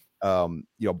you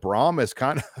know, Brom has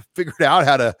kind of figured out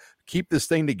how to keep this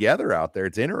thing together out there.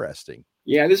 It's interesting.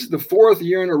 Yeah, this is the 4th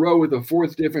year in a row with a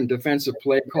 4th different defensive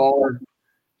play caller.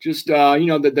 Just, you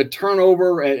know, the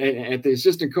turnover at the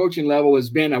assistant coaching level has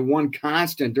been a one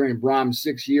constant during Brom's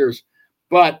 6 years,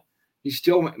 but he's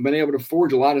still been able to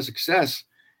forge a lot of success.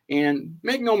 And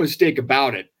make no mistake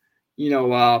about it, you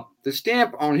know, the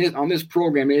stamp on this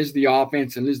program is the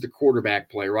offense and is the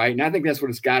quarterback play, right? And I think that's what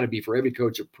it's got to be for every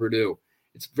coach at Purdue.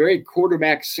 It's very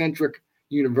quarterback-centric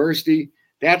university.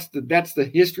 That's the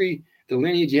history, the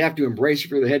lineage you have to embrace if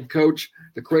you're the head coach,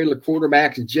 the cradle of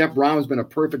quarterbacks. And Jeff Brom has been a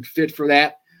perfect fit for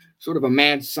that. Sort of a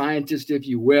mad scientist, if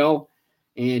you will.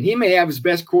 And he may have his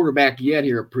best quarterback yet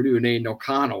here at Purdue, Aiden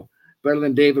O'Connell, better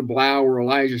than David Blau or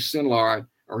Elijah Sindelar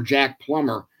or Jack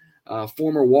Plummer,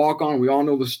 former walk-on. We all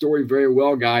know the story very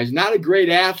well, guys. Not a great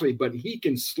athlete, but he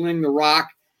can sling the rock.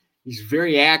 He's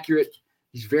very accurate.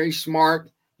 He's very smart.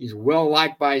 He's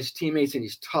well-liked by his teammates, and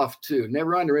he's tough, too.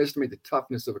 Never underestimate the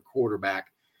toughness of a quarterback.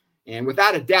 And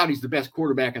without a doubt, he's the best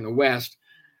quarterback in the West.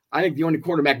 I think the only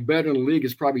quarterback better in the league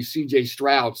is probably C.J.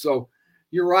 Stroud. So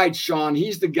you're right, Sean.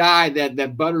 He's the guy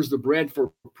that butters the bread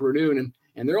for Purdue,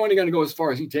 and they're only going to go as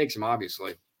far as he takes them,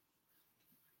 obviously.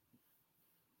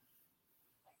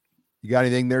 You got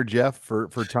anything there, Jeff, for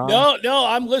Tom? No,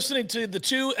 I'm listening to the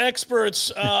 2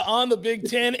 experts on the Big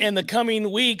Ten and the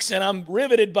coming weeks, and I'm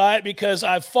riveted by it because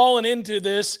I've fallen into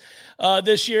this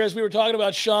this year, as we were talking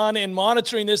about, Sean, and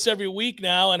monitoring this every week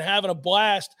now and having a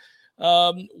blast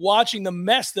watching the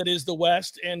mess that is the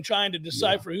West and trying to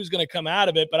decipher who's going to come out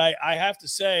of it. But I have to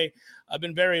say, I've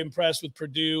been very impressed with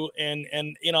Purdue, and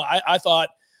you know, I thought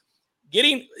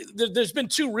there's been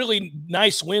 2 really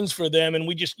nice wins for them,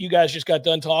 and you guys just got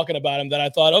done talking about them, that I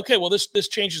thought, okay, well, this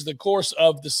changes the course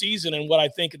of the season and what I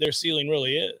think their ceiling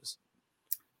really is.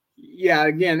 Yeah,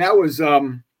 again, that was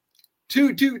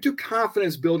two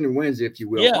confidence building wins, if you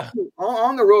will. Yeah.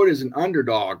 On the road as an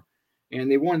underdog, and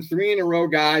they won 3 in a row,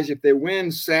 guys. If they win,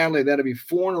 sadly, that'll be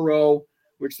 4 in a row,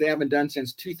 which they haven't done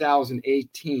since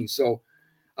 2018. So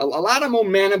a lot of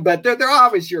momentum, but there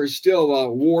obviously are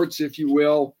still warts, if you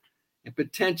will, and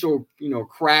potential, you know,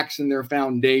 cracks in their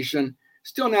foundation.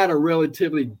 Still not a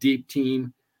relatively deep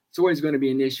team. It's always going to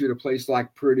be an issue at a place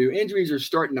like Purdue. Injuries are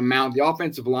starting to mount. The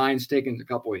offensive line's taking a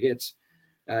couple of hits.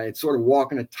 It's sort of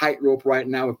walking a tightrope right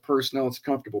now with personnel it's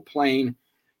comfortable playing.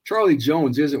 Charlie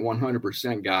Jones isn't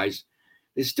 100%, guys.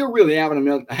 They still really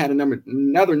haven't had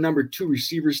another number 2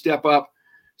 receiver step up.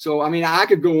 So, I mean, I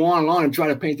could go on and on and try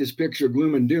to paint this picture of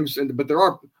gloom and doom, but there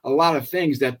are a lot of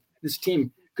things that this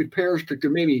team could perish, could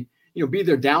maybe, you know, be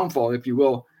their downfall, if you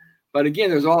will. But again,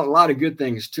 there's a lot of good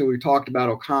things too. We talked about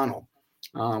O'Connell.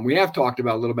 We have talked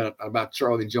about a little bit about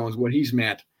Charlie Jones, what he's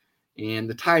meant. And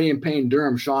the tight end Payne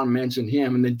Durham, Sean mentioned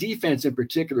him. And the defense in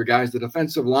particular, guys, the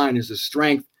defensive line is the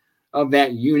strength of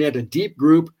that unit, a deep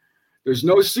group. There's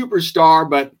no superstar,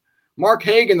 but Mark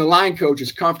Hagan, the line coach,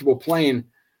 is comfortable playing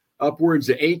upwards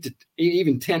of 8 to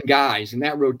even 10 guys, and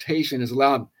that rotation has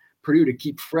allowed Purdue to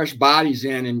keep fresh bodies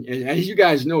in. And as you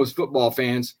guys know, as football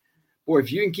fans, boy,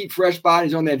 if you can keep fresh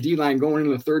bodies on that D-line going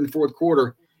into the third and fourth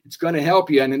quarter, it's going to help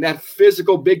you. And in that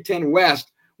physical Big Ten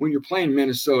West, when you're playing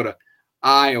Minnesota,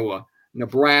 Iowa,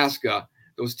 Nebraska,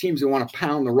 those teams that want to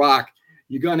pound the rock,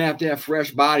 you're going to have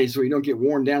fresh bodies so you don't get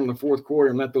worn down in the fourth quarter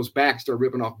and let those backs start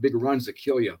ripping off big runs that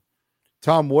kill you.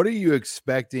 Tom, what are you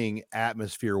expecting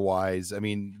atmosphere-wise? I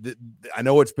mean, I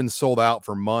know it's been sold out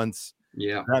for months.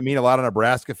 Yeah. I mean, a lot of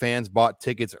Nebraska fans bought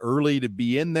tickets early to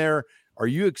be in there. Are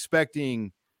you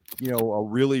expecting, a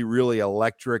really, really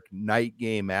electric night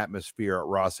game atmosphere at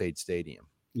Ross-Ade Stadium?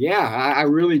 Yeah, I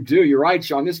really do. You're right,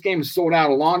 Sean. This game was sold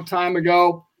out a long time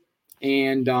ago,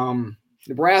 and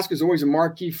Nebraska is always a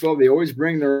marquee foe. They always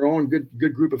bring their own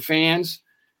good group of fans.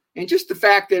 And just the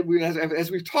fact that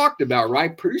as we've talked about,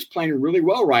 right, Purdue's playing really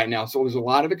well right now. So there's a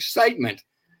lot of excitement.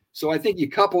 So I think you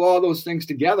couple all those things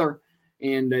together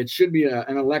and it should be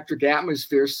an electric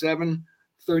atmosphere, 7:30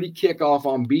 kickoff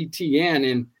on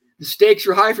BTN. And the stakes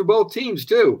are high for both teams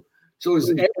too. So there's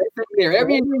everything there.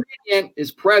 Every ingredient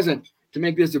is present to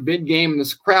make this a big game. And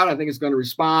this crowd, I think, is going to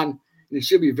respond. And it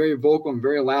should be very vocal and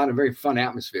very loud and very fun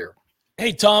atmosphere.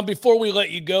 Hey, Tom, before we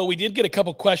let you go, we did get a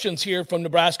couple questions here from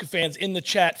Nebraska fans in the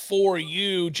chat for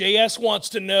you. JS wants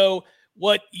to know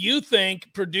what you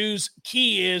think Purdue's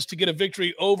key is to get a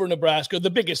victory over Nebraska,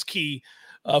 the biggest key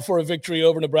for a victory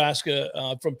over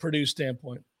Nebraska from Purdue's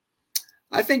standpoint.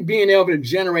 I think being able to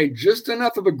generate just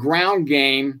enough of a ground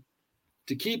game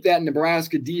to keep that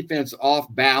Nebraska defense off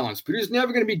balance. Purdue's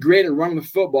never going to be great at running the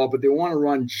football, but they want to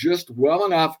run just well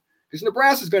enough because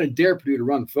Nebraska's going to dare Purdue to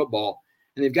run the football.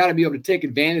 And they've got to be able to take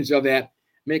advantage of that,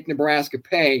 make Nebraska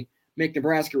pay, make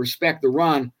Nebraska respect the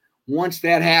run. Once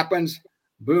that happens,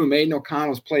 boom, Aiden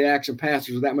O'Connell's play-action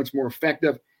passes are that much more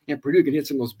effective, and Purdue can hit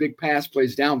some of those big pass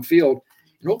plays downfield,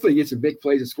 and hopefully get some big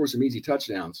plays and score some easy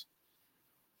touchdowns.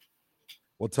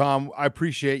 Well, Tom, I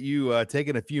appreciate you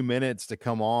taking a few minutes to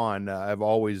come on. I've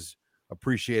always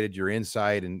appreciated your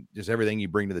insight and just everything you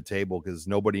bring to the table because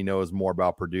nobody knows more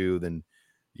about Purdue than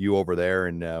you over there,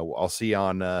 and I'll see you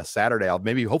on Saturday.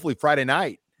 Hopefully Friday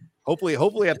night. Hopefully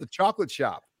at the chocolate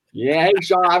shop. Yeah, hey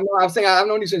Sean, I've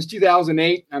known you since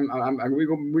 2008.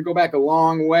 We go back a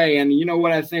long way, and you know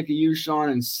what I think of you, Sean,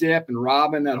 and Sip and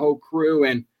Robin, that whole crew,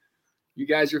 and you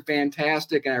guys are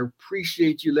fantastic, and I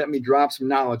appreciate you letting me drop some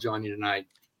knowledge on you tonight.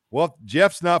 Well,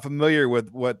 Jeff's not familiar with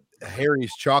what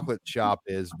Harry's chocolate shop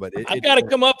is, but I've got to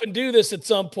come up and do this at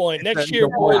some point next year,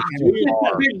 boys. We'll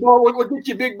get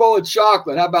you a big bowl of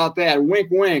chocolate. How about that? Wink,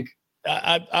 wink.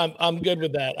 I'm good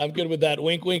with that. I'm good with that.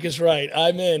 Wink, wink is right.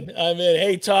 I'm in.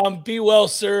 Hey, Tom, be well,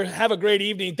 sir. Have a great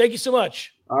evening. Thank you so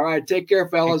much. All right. Take care,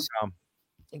 fellas. Thanks,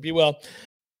 be well.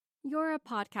 You're a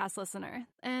podcast listener,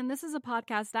 and this is a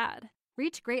podcast ad.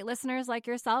 Reach great listeners like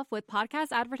yourself with podcast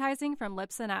advertising from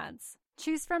Libsyn Ads.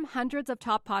 Choose from hundreds of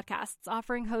top podcasts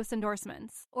offering host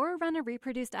endorsements, or run a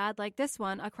reproduced ad like this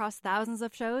one across thousands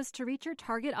of shows to reach your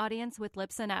target audience with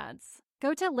Libsyn Ads.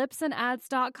 Go to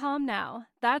libsynads.com now.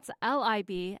 That's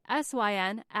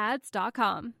LIBSYN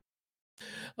ads.com.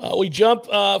 We jump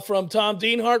from Tom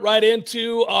Dienhart right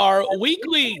into our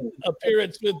weekly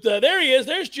appearance with, there he is.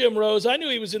 There's Jim Rose. I knew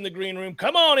he was in the green room.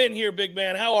 Come on in here, big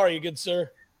man. How are you, good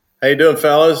sir? How you doing,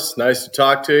 fellas? Nice to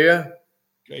talk to you.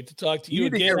 Great to talk to you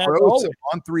again. You need to get Rose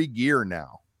some On3 gear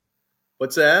now.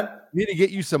 What's that? You need to get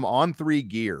you some On3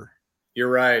 gear. You're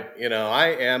right.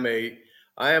 I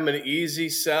am an easy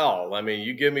sell. I mean,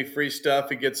 you give me free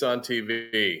stuff, it gets on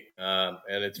TV,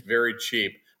 and it's very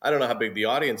cheap. I don't know how big the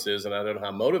audience is, and I don't know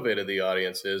how motivated the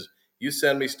audience is. You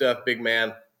send me stuff, big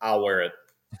man, I'll wear it.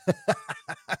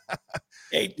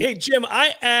 Hey, Jim,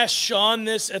 I asked Sean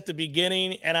this at the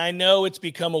beginning, and I know it's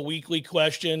become a weekly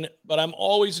question, but I'm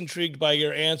always intrigued by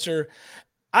your answer.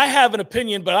 I have an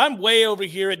opinion, but I'm way over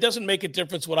here. It doesn't make a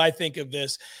difference what I think of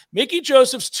this. Mickey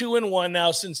Joseph's 2-1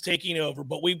 now since taking over,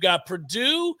 but we've got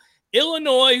Purdue,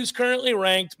 Illinois, who's currently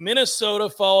ranked, Minnesota,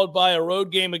 followed by a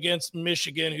road game against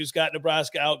Michigan, who's got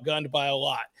Nebraska outgunned by a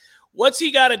lot. What's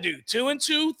he got to do?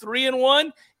 2-2,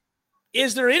 3-1?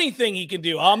 Is there anything he can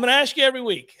do? I'm going to ask you every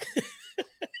week.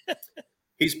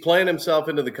 He's playing himself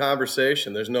into the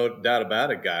conversation. There's no doubt about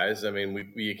it, guys. I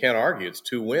mean, you can't argue. It's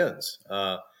 2 wins.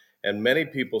 And many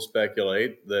people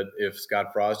speculate that if Scott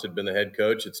Frost had been the head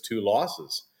coach, it's 2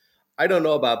 losses. I don't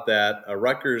know about that.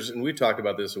 Rutgers, and we talked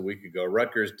about this a week ago,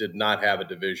 Rutgers did not have a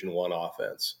Division I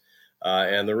offense.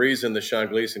 And the reason that Sean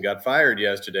Gleason got fired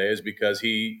yesterday is because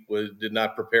he did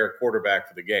not prepare a quarterback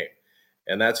for the game.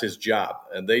 And that's his job.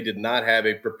 And they did not have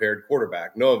a prepared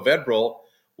quarterback. Noah Vedral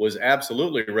was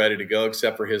absolutely ready to go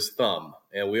except for his thumb.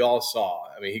 And we all saw,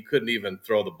 I mean, he couldn't even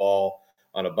throw the ball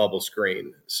on a bubble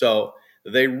screen. So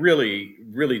they really,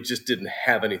 really just didn't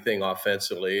have anything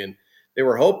offensively. And they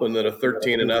were hoping that a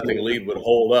 13-0 lead would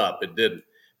hold up. It didn't.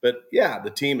 But yeah, the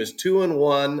team is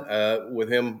 2-1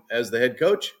 with him as the head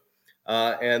coach.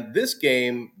 And this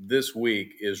game this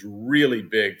week is really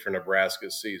big for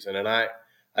Nebraska's season. And I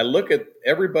look at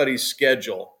everybody's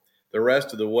schedule the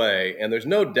rest of the way, and there's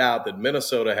no doubt that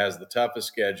Minnesota has the toughest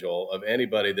schedule of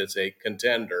anybody that's a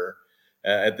contender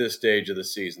at this stage of the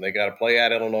season. They got to play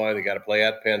at Illinois, they got to play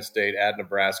at Penn State, at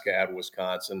Nebraska, at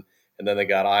Wisconsin, and then they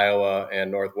got Iowa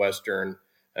and Northwestern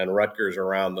and Rutgers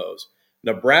around those.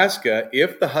 Nebraska,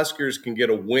 if the Huskers can get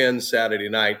a win Saturday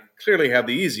night, clearly have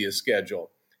the easiest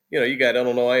schedule. You know, you got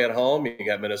Illinois at home, you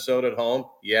got Minnesota at home,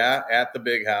 at the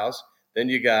Big House. Then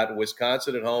you got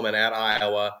Wisconsin at home and at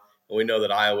Iowa. And we know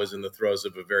that Iowa's in the throes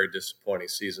of a very disappointing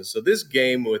season. So this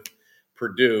game with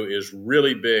Purdue is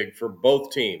really big for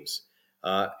both teams.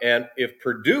 And if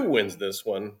Purdue wins this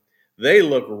one, they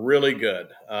look really good.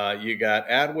 You got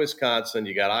at Wisconsin,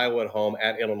 you got Iowa at home,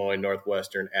 at Illinois,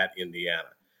 Northwestern, at Indiana.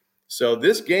 So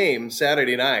this game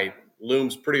Saturday night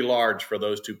looms pretty large for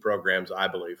those two programs, I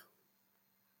believe.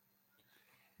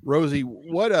 Rosie,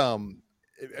 what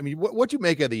you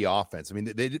make of the offense? I mean,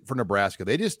 they did for Nebraska.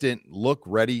 They just didn't look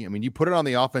ready. I mean, you put it on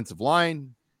the offensive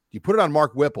line, you put it on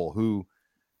Mark Whipple, who,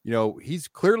 you know, he's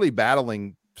clearly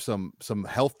battling some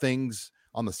health things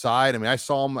on the side. I mean, I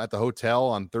saw him at the hotel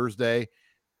on Thursday.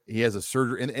 He has a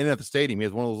surgery, and at the stadium, he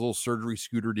has one of those little surgery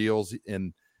scooter deals,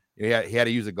 and he had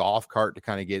to use a golf cart to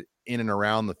kind of get in and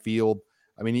around the field.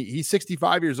 I mean, he's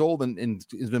 65 years old and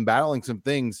has been battling some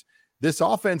things. This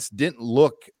offense didn't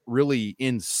look really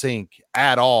in sync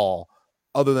at all,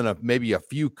 other than maybe a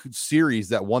few series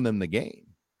that won them the game.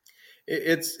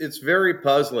 It's very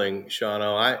puzzling,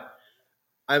 Shawno.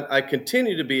 I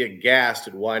continue to be aghast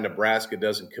at why Nebraska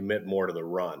doesn't commit more to the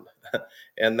run.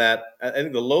 And that I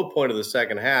think the low point of the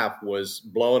second half was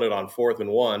blowing it on 4th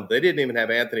and 1. They didn't even have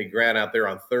Anthony Grant out there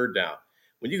on 3rd down.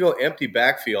 When you go empty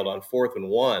backfield on 4th and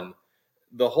 1,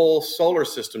 the whole solar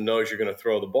system knows you're going to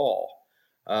throw the ball.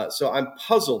 So I'm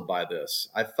puzzled by this.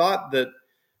 I thought that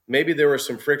maybe there was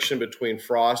some friction between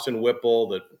Frost and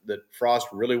Whipple, that Frost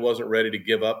really wasn't ready to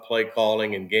give up play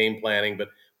calling and game planning. But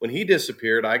when he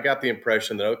disappeared, I got the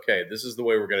impression that, okay, this is the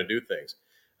way we're going to do things.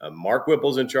 Mark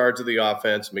Whipple's in charge of the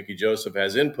offense. Mickey Joseph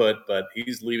has input, but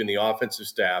he's leaving the offensive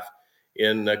staff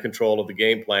in control of the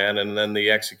game plan and then the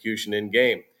execution in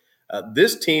game.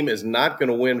 This team is not going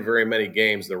to win very many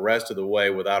games the rest of the way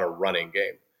without a running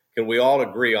game. Can we all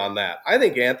agree on that? I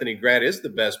think Anthony Grant is the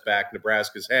best back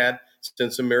Nebraska's had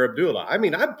since Amir Abdullah. I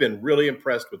mean, I've been really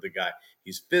impressed with the guy.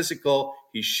 He's physical,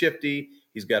 he's shifty,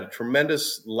 he's got a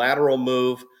tremendous lateral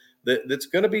move that's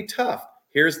going to be tough.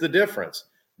 Here's the difference.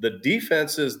 The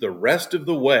defenses the rest of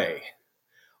the way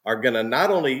are going to not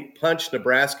only punch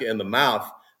Nebraska in the mouth,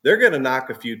 they're going to knock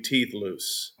a few teeth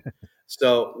loose.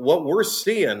 So what we're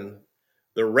seeing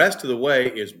the rest of the way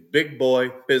is big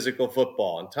boy physical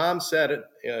football. And Tom said it,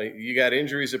 you got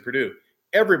injuries at Purdue.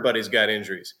 Everybody's got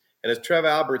injuries. And as Trev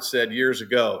Alberts said years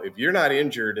ago, if you're not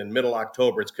injured in middle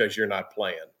October, it's because you're not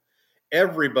playing.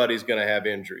 Everybody's going to have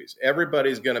injuries.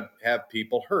 Everybody's going to have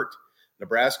people hurt.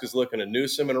 Nebraska's looking at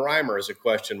Newsom and Reimer as a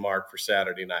question mark for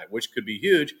Saturday night, which could be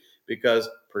huge because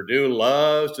Purdue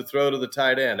loves to throw to the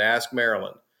tight end. Ask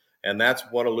Maryland. And that's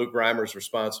one of Luke Reimer's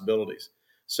responsibilities.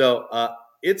 So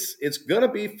it's going to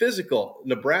be physical.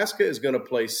 Nebraska is going to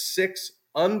play 6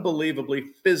 unbelievably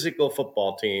physical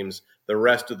football teams the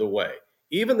rest of the way.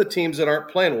 Even the teams that aren't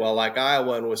playing well, like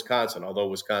Iowa and Wisconsin, although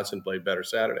Wisconsin played better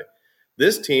Saturday.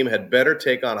 This team had better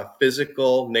take on a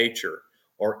physical nature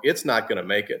or it's not going to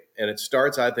make it. And it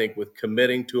starts, I think, with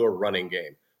committing to a running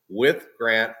game with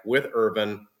Grant, with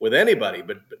Irvin, with anybody,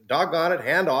 but doggone it,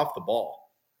 hand off the ball.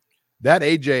 That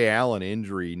A.J. Allen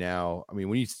injury now, I mean,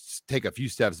 when you take a few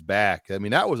steps back, I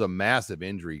mean, that was a massive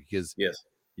injury because, yes,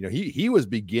 you know, he was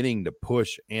beginning to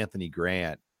push Anthony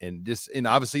Grant and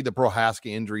obviously the Prohaska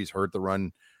injuries hurt the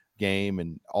run game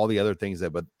and all the other things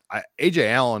but A.J.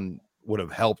 Allen would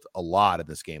have helped a lot in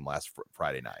this game last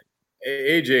Friday night.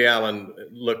 A.J. Allen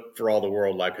looked for all the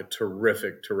world like a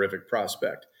terrific, terrific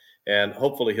prospect, and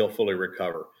hopefully he'll fully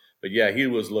recover. But yeah, he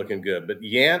was looking good. But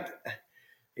Yant,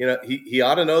 you know, he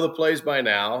ought to know the plays by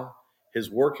now.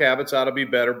 His work habits ought to be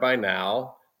better by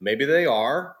now. Maybe they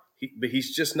are, but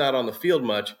he's just not on the field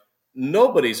much.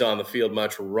 Nobody's on the field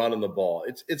much running the ball.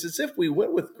 It's as if we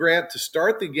went with Grant to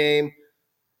start the game,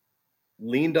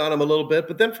 leaned on him a little bit,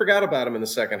 but then forgot about him in the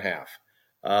second half.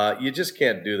 You just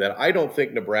can't do that. I don't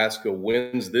think Nebraska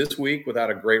wins this week without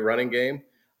a great running game.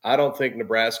 I don't think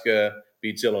Nebraska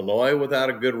beats Illinois without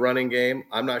a good running game.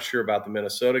 I'm not sure about the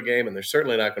Minnesota game, and they're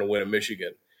certainly not going to win at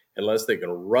Michigan unless they can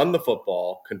run the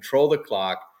football, control the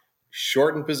clock,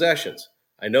 shorten possessions.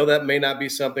 I know that may not be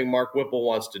something Mark Whipple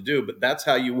wants to do, but that's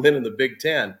how you win in the Big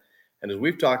Ten. And as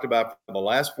we've talked about for the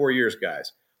last 4 years,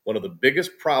 guys, one of the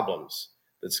biggest problems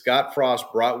that Scott Frost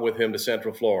brought with him to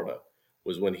Central Florida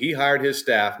was when he hired his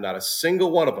staff, not a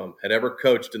single one of them had ever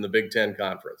coached in the Big Ten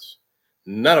Conference.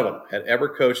 None of them had ever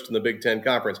coached in the Big Ten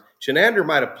Conference. Chinander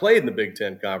might have played in the Big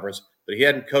Ten Conference, but he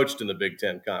hadn't coached in the Big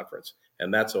Ten Conference,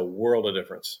 and that's a world of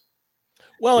difference.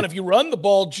 Well, and if you run the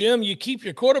ball, Jim, you keep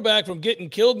your quarterback from getting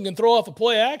killed and can throw off a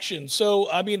play action.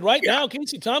 So, I mean, right now,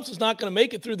 Casey Thompson's not going to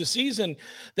make it through the season.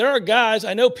 There are guys,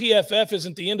 I know PFF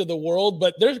isn't the end of the world,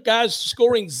 but there's guys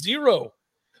scoring 0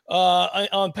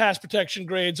 on pass protection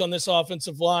grades on this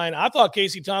offensive line. I thought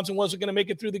Casey Thompson wasn't going to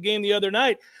make it through the game the other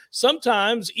night.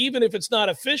 Sometimes, even if it's not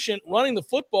efficient, running the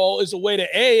football is a way to,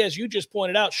 A, as you just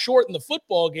pointed out, shorten the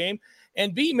football game,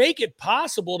 and B, make it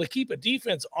possible to keep a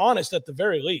defense honest at the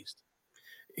very least.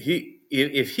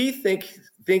 If he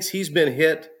thinks he's been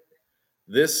hit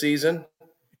this season,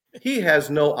 he has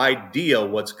no idea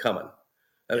what's coming.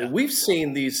 I mean, we've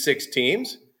seen these 6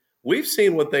 teams. We've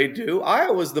seen what they do.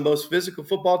 Iowa's the most physical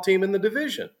football team in the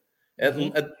division.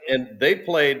 And they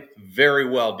played very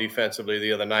well defensively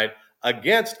the other night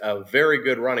against a very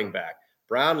good running back.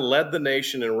 Brown led the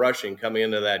nation in rushing coming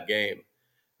into that game.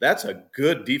 That's a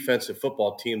good defensive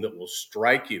football team that will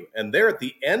strike you. And they're at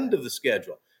the end of the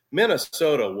schedule.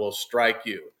 Minnesota will strike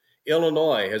you.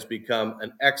 Illinois has become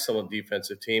an excellent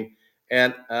defensive team.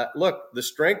 And look, the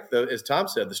strength, as Tom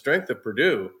said, the strength of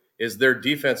Purdue is their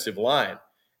defensive line.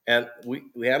 And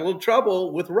we had a little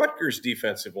trouble with Rutgers'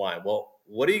 defensive line. Well,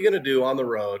 what are you going to do on the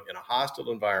road in a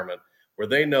hostile environment where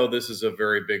they know this is a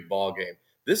very big ball game?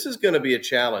 This is going to be a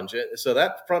challenge. So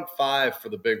that front 5 for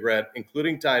the Big Red,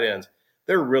 including tight ends,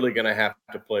 they're really going to have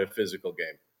to play a physical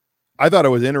game. I thought it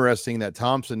was interesting that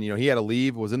Thompson, he had to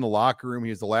leave, was in the locker room. He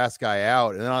was the last guy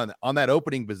out. And then on that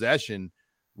opening possession,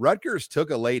 Rutgers took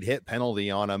a late hit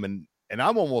penalty on him. And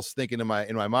I'm almost thinking in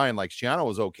my mind, like Schiano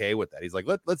was okay with that. He's like,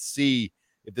 let's see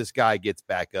if this guy gets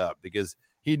back up, because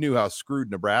he knew how screwed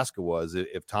Nebraska was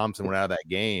if Thompson went out of that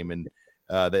game. And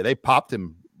they popped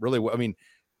him really well. I mean,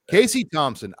 Casey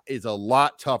Thompson is a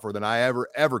lot tougher than I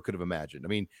ever could have imagined. I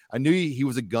mean, I knew he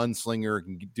was a gunslinger,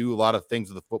 can do a lot of things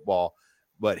with the football,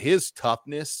 but his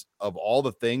toughness of all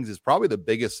the things is probably the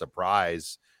biggest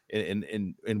surprise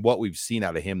in what we've seen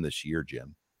out of him this year,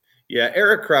 Jim. Yeah,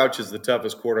 Eric Crouch is the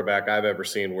toughest quarterback I've ever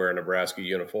seen wear a Nebraska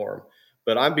uniform.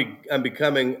 But I'm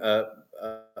becoming a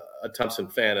Thompson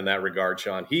fan in that regard,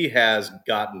 Sean. He has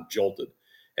gotten jolted,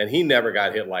 and he never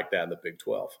got hit like that in the Big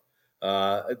 12.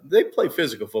 They play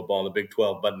physical football in the Big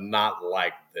 12, but not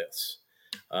like this.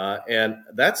 And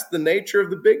that's the nature of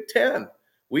the Big 10.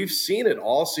 We've seen it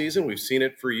all season. We've seen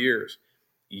it for years.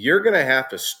 You're going to have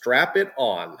to strap it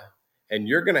on, and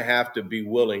you're going to have to be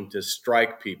willing to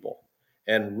strike people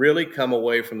and really come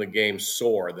away from the game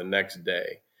sore the next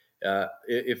day.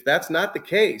 If that's not the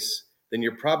case, then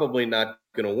you're probably not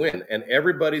going to win. And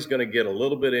everybody's going to get a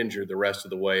little bit injured the rest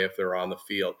of the way if they're on the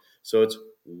field. So it's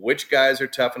which guys are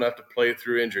tough enough to play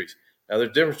through injuries. Now, there's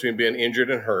a difference between being injured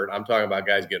and hurt. I'm talking about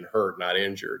guys getting hurt, not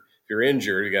injured. If you're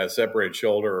injured, you got a separated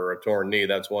shoulder or a torn knee,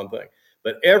 that's one thing.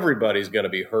 But everybody's going to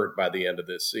be hurt by the end of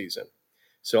this season.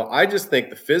 So I just think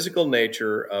the physical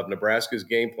nature of Nebraska's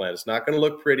game plan, it's not going to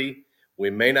look pretty. We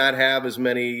may not have as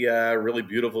many really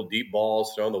beautiful deep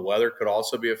balls thrown. The weather could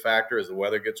also be a factor as the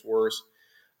weather gets worse.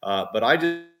 But I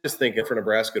just think for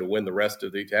Nebraska to win the rest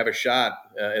of to have a shot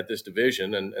at this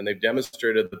division, and they've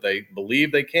demonstrated that they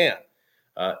believe they can,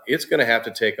 it's going to have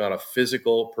to take on a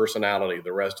physical personality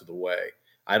the rest of the way.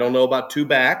 I don't know about 2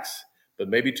 backs, but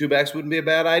maybe 2 backs wouldn't be a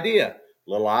bad idea. A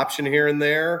little option here and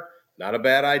there, not a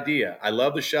bad idea. I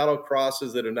love the shallow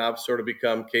crosses that have now sort of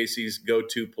become Casey's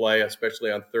go-to play,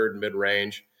 especially on third and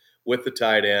mid-range with the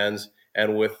tight ends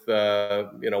and with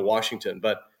Washington.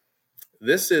 But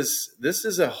this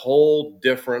is a whole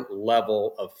different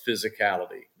level of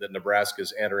physicality that Nebraska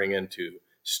is entering into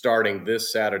starting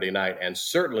this Saturday night, and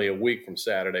certainly a week from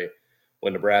Saturday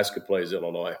when Nebraska plays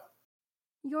Illinois.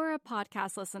 You're a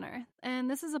podcast listener, and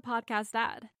this is a podcast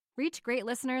ad. Reach great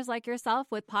listeners like yourself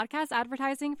with podcast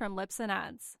advertising from Libsyn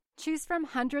Ads. Choose from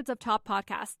hundreds of top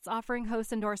podcasts offering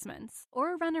host endorsements,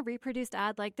 or run a reproduced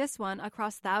ad like this one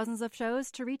across thousands of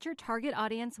shows to reach your target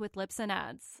audience with Libsyn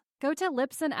Ads. Go to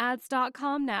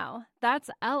libsynads.com now. That's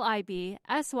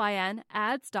LIBSYN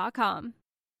ads.com.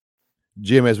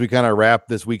 Jim, as we kind of wrap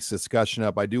this week's discussion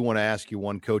up, I do want to ask you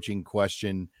one coaching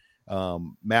question.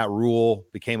 Matt Rule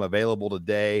became available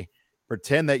today.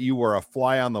 pretend that you were a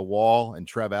fly on the wall in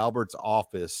Trev Albert's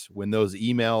office when those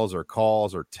emails or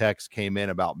calls or texts came in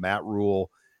about Matt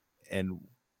Rule, and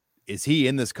is he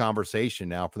in this conversation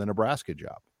now for the Nebraska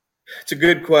job? It's a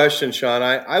good question, Sean.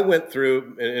 I went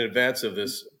through in advance of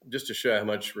this just to show how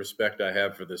much respect I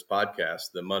have for this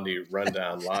podcast, the Monday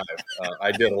Rundown Live.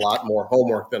 I did a lot more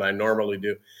homework than I normally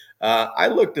do. I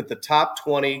looked at the top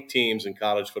 20 teams in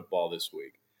college football this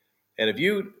week. And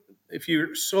if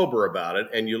you're sober about it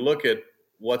and you look at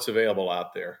what's available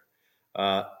out there,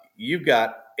 you've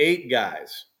got 8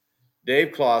 guys: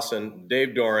 Dave Clawson,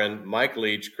 Dave Doran, Mike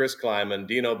Leach, Chris Kleiman,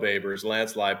 Dino Babers,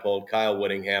 Lance Leipold, Kyle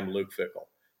Whittingham, Luke Fickell.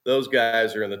 Those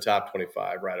guys are in the top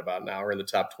 25 right about now, or in the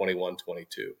top 21,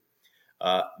 22.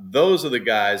 Those are the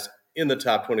guys in the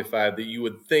top 25 that you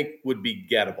would think would be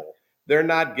gettable. They're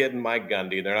not getting Mike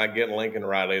Gundy. They're not getting Lincoln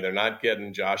Riley. They're not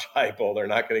getting Josh Heupel. They're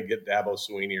not going to get Dabo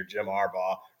Swinney or Jim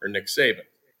Harbaugh or Nick Saban.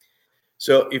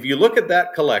 So if you look at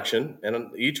that collection, and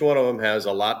each one of them has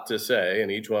a lot to say,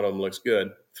 and each one of them looks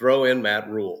good, throw in Matt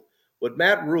Rule. What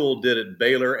Matt Rule did at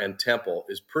Baylor and Temple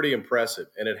is pretty impressive,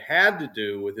 and it had to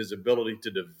do with his ability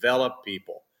to develop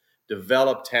people,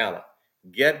 develop talent,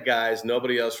 get guys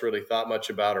nobody else really thought much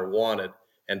about or wanted,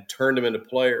 and turned them into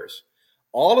players.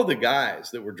 All of the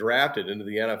guys that were drafted into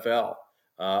the NFL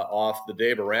off the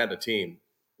Dave Aranda team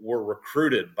were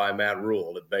recruited by Matt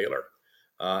Rule at Baylor.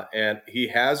 And he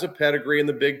has a pedigree in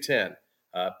the Big Ten.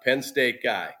 Penn State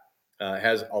guy,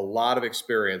 has a lot of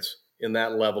experience in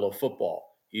that level of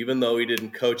football, even though he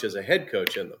didn't coach as a head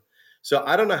coach in them. So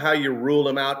I don't know how you rule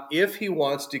him out if he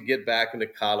wants to get back into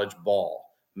college ball.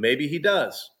 Maybe he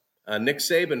does. Nick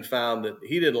Saban found that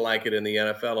he didn't like it in the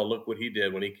NFL, and look what he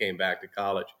did when he came back to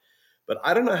college. But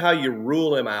I don't know how you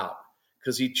rule him out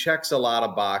because he checks a lot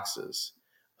of boxes.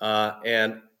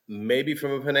 And maybe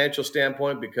from a financial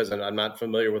standpoint, because I'm not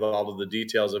familiar with all of the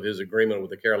details of his agreement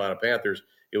with the Carolina Panthers,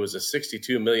 it was a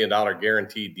 $62 million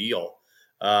guaranteed deal.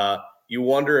 You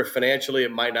wonder if financially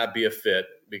it might not be a fit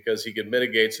because he could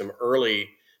mitigate some early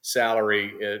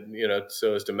salary,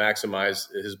 so as to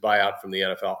maximize his buyout from the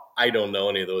NFL. I don't know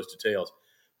any of those details.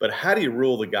 But how do you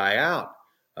rule the guy out?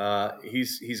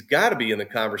 He's got to be in the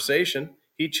conversation.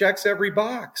 He checks every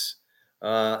box.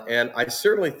 And I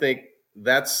certainly think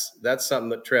that's something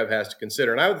that Trev has to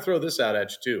consider. And I would throw this out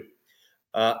at you too.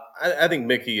 I think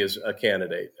Mickey is a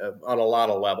candidate on a lot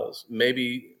of levels,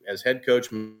 maybe as head coach,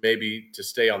 maybe to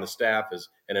stay on the staff as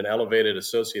in an elevated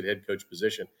associate head coach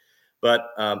position.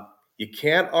 But you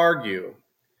can't argue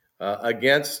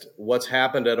against what's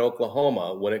happened at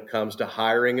Oklahoma when it comes to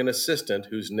hiring an assistant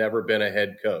who's never been a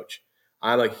head coach.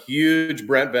 I'm a huge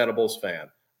Brent Venables fan.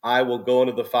 I will go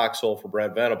into the foxhole for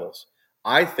Brent Venables.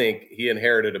 I think he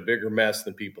inherited a bigger mess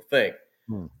than people think.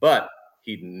 But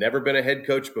he'd never been a head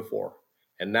coach before.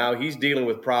 And now he's dealing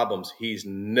with problems he's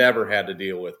never had to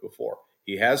deal with before.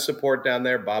 He has support down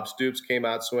there. Bob Stoops came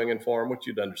out swinging for him, which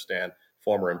you'd understand,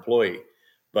 former employee.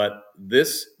 But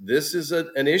this is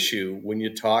an issue when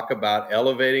you talk about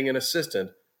elevating an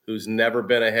assistant who's never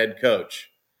been a head coach.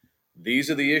 These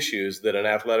are the issues that an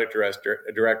athletic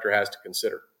director has to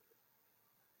consider.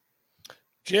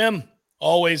 Jim,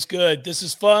 always good. This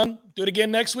is fun. Do it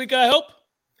again next week, I hope.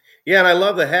 Yeah, and I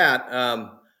love the hat.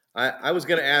 I was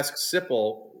going to ask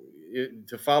Sipple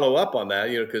to follow up on that,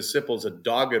 because Sipple's a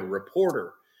dogged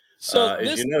reporter,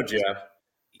 as you know, Jeff.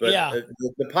 But yeah.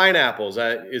 The pineapples,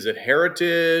 is it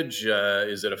heritage?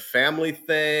 Is it a family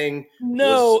thing?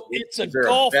 No, it's a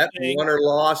golf thing. Won or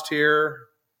lost here?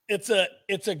 It's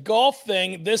a golf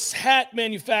thing. This hat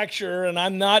manufacturer, and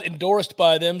I'm not endorsed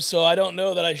by them, so I don't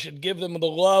know that I should give them the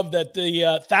love that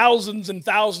the thousands and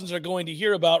thousands are going to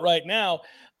hear about right now.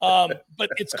 But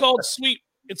it's called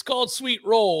Sweet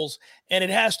Rolls, and it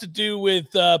has to do with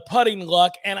putting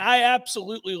luck. And I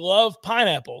absolutely love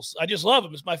pineapples. I just love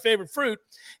them. It's my favorite fruit.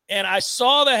 And I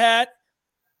saw the hat,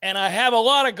 and I have a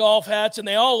lot of golf hats, and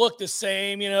they all look the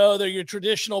same. They're your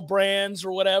traditional brands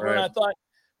or whatever. Right. And I thought,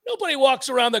 nobody walks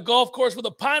around the golf course with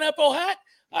a pineapple hat.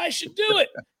 I should do it.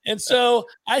 And so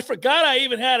I forgot I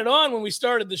even had it on when we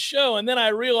started the show. And then I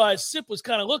realized Sip was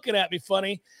kind of looking at me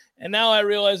funny. And now I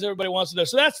realize everybody wants to know.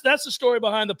 So that's the story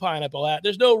behind the pineapple hat.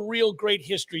 There's no real great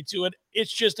history to it.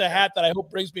 It's just a hat that I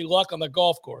hope brings me luck on the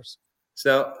golf course.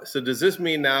 So does this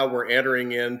mean now we're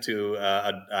entering into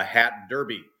a hat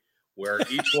derby where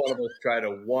each one of us try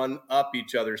to one-up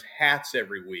each other's hats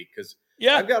every week? Because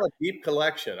I've got a deep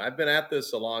collection. I've been at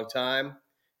this a long time.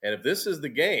 And if this is the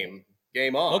game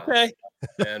on. Okay.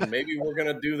 And maybe we're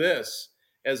going to do this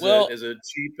as a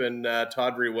cheap and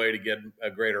tawdry way to get a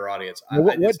greater audience.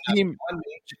 What team?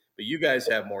 But you guys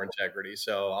have more integrity,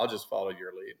 so I'll just follow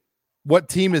your lead. What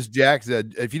team is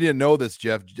Jackson? If you didn't know this,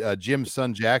 Jeff, Jim's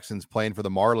son Jackson's playing for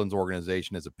the Marlins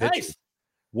organization as a pitcher. Nice.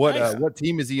 What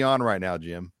team is he on right now,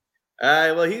 Jim?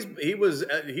 Well,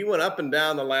 he went up and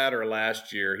down the ladder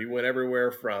last year. He went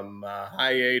everywhere from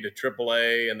high A to triple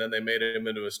A, and then they made him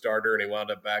into a starter, and he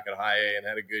wound up back at high A and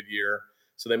had a good year.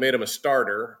 So they made him a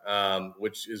starter,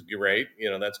 which is great.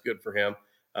 That's good for him.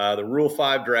 The Rule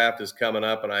 5 draft is coming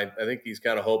up, and I think he's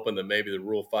kind of hoping that maybe the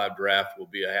Rule 5 draft will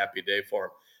be a happy day for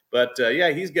him. But,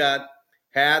 he's got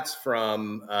hats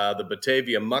from the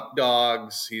Batavia Muck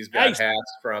Dogs. He's got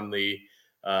hats from the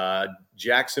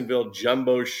Jacksonville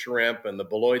Jumbo Shrimp and the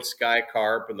Beloit Sky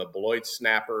Carp and the Beloit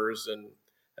Snappers and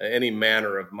any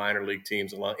manner of minor league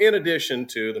teams along, in addition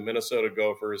to the Minnesota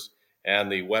Gophers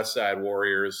and the West Side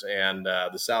Warriors and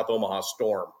the South Omaha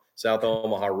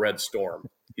Red Storm.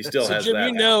 He still has Jim,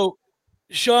 that.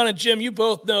 Sean and Jim, you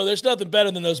both know there's nothing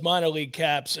better than those minor league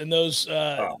caps and those,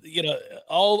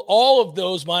 all of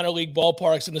those minor league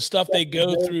ballparks and the stuff they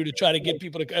go through to try to get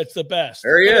people to. It's the best.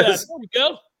 There he is. There we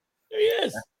go. There he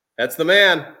is. That's the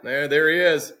man. There he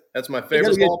is. That's my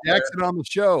favorite ball player. Jackson on the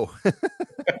show.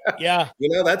 Yeah.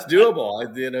 That's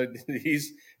doable.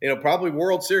 He's probably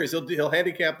World Series. He'll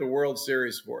handicap the World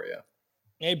Series for you.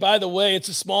 Hey, by the way, it's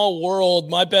a small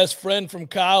world. My best friend from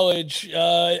college,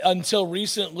 until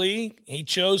recently, he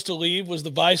chose to leave, was the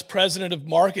vice president of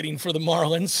marketing for the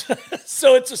Marlins.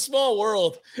 So it's a small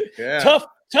world. Yeah.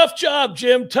 Tough job,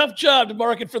 Jim. Tough job to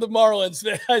market for the Marlins.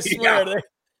 I swear.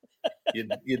 Yeah.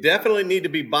 You definitely need to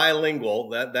be bilingual.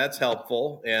 That's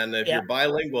helpful. And if you're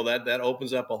bilingual, that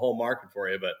opens up a whole market for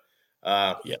you.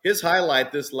 But his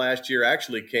highlight this last year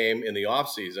actually came in the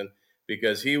offseason,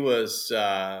 because he was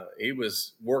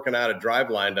working out a drive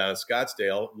line down in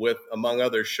Scottsdale with, among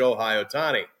others, Shohei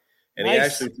Ohtani, and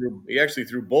nice. he actually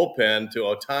threw bullpen to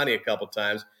Ohtani a couple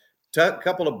times, a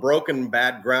couple of broken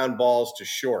bat ground balls to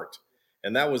short,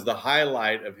 and that was the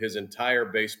highlight of his entire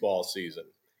baseball season.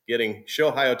 Getting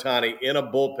Shohei Ohtani in a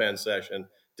bullpen session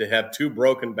to have 2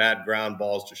 broken bat ground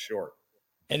balls to short.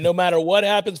 And no matter what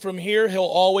happens from here, he'll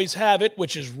always have it,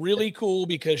 which is really cool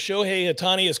because Shohei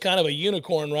Ohtani is kind of a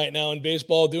unicorn right now in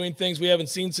baseball, doing things we haven't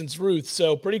seen since Ruth.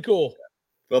 So pretty cool.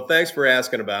 Well, thanks for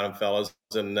asking about him, fellas.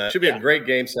 And it should be a great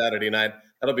game Saturday night.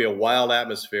 That'll be a wild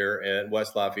atmosphere in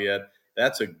West Lafayette.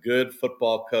 That's a good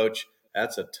football coach.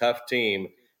 That's a tough team.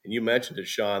 And you mentioned it,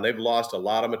 Sean. They've lost a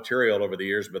lot of material over the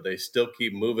years, but they still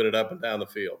keep moving it up and down the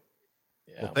field.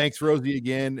 Yeah. Well, thanks, Rosie,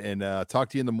 again. And talk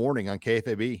to you in the morning on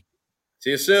KFAB. See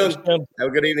you soon. Have a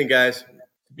good evening, guys.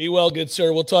 Be well, good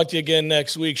sir. We'll talk to you again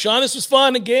next week. Sean, this was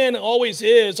fun again. Always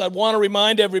is. I want to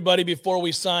remind everybody before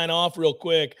we sign off real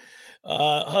quick.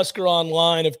 Husker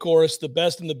Online, of course, the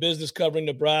best in the business covering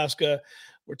Nebraska.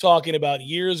 We're talking about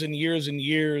years and years and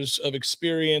years of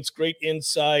experience, great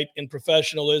insight and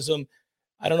professionalism.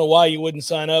 I don't know why you wouldn't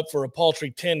sign up for a paltry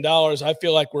 $10. I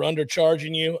feel like we're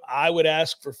undercharging you. I would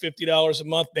ask for $50 a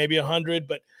month, maybe $100,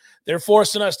 but they're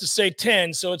forcing us to say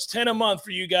 10, so it's 10 a month for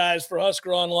you guys for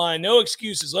Husker Online. No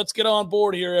excuses. Let's get on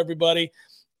board here, everybody.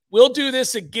 We'll do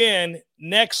this again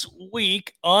next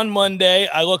week on Monday.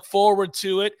 I look forward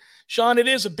to it. Sean, it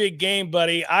is a big game,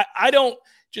 buddy. I don't,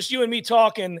 just you and me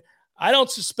talking, I don't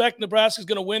suspect Nebraska's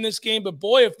going to win this game, but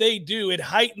boy, if they do, it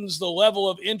heightens the level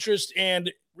of interest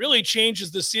and really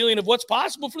changes the ceiling of what's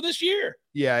possible for this year.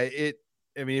 Yeah,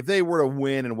 if they were to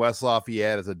win in West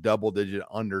Lafayette as a double-digit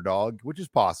underdog, which is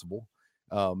possible,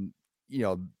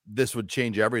 this would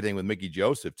change everything with Mickey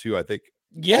Joseph too. I think.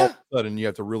 Yeah. All of a sudden, you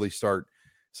have to really start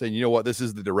saying, you know what, this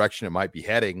is the direction it might be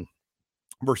heading,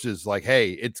 versus like,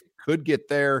 hey, it could get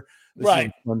there. This is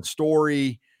a fun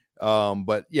story.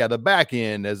 But yeah, the back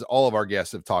end, as all of our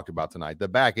guests have talked about tonight, the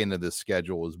back end of this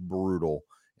schedule is brutal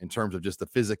in terms of just the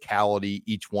physicality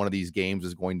each one of these games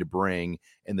is going to bring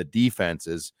and the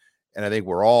defenses. And I think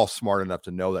we're all smart enough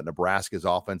to know that Nebraska's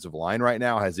offensive line right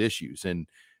now has issues. And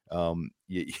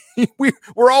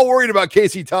we're all worried about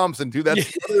Casey Thompson too.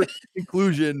 That's the other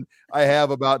conclusion I have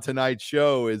about tonight's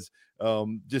show is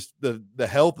just the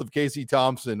health of Casey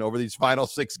Thompson over these final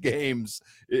 6 games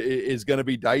is going to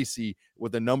be dicey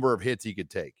with the number of hits he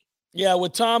could take. Yeah,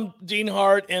 with Tom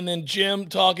Dienhart and then Jim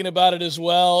talking about it as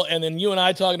well, and then you and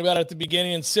I talking about it at the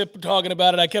beginning and Sip talking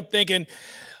about it, I kept thinking,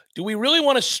 do we really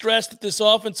want to stress that this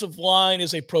offensive line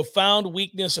is a profound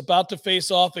weakness about to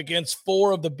face off against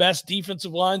 4 of the best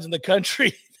defensive lines in the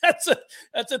country? That's a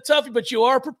toughie, but you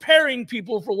are preparing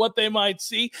people for what they might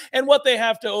see and what they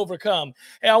have to overcome.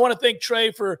 Hey, I want to thank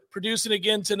Trey for producing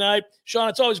again tonight. Sean,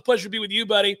 it's always a pleasure to be with you,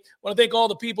 buddy. I want to thank all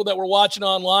the people that were watching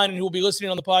online and who will be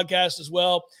listening on the podcast as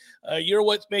well. You're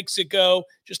what makes it go.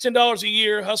 Just $10 a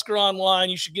year, Husker Online.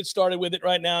 You should get started with it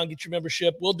right now and get your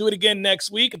membership. We'll do it again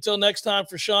next week. Until next time,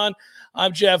 for Sean,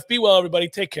 I'm Jeff. Be well, everybody.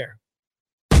 Take care.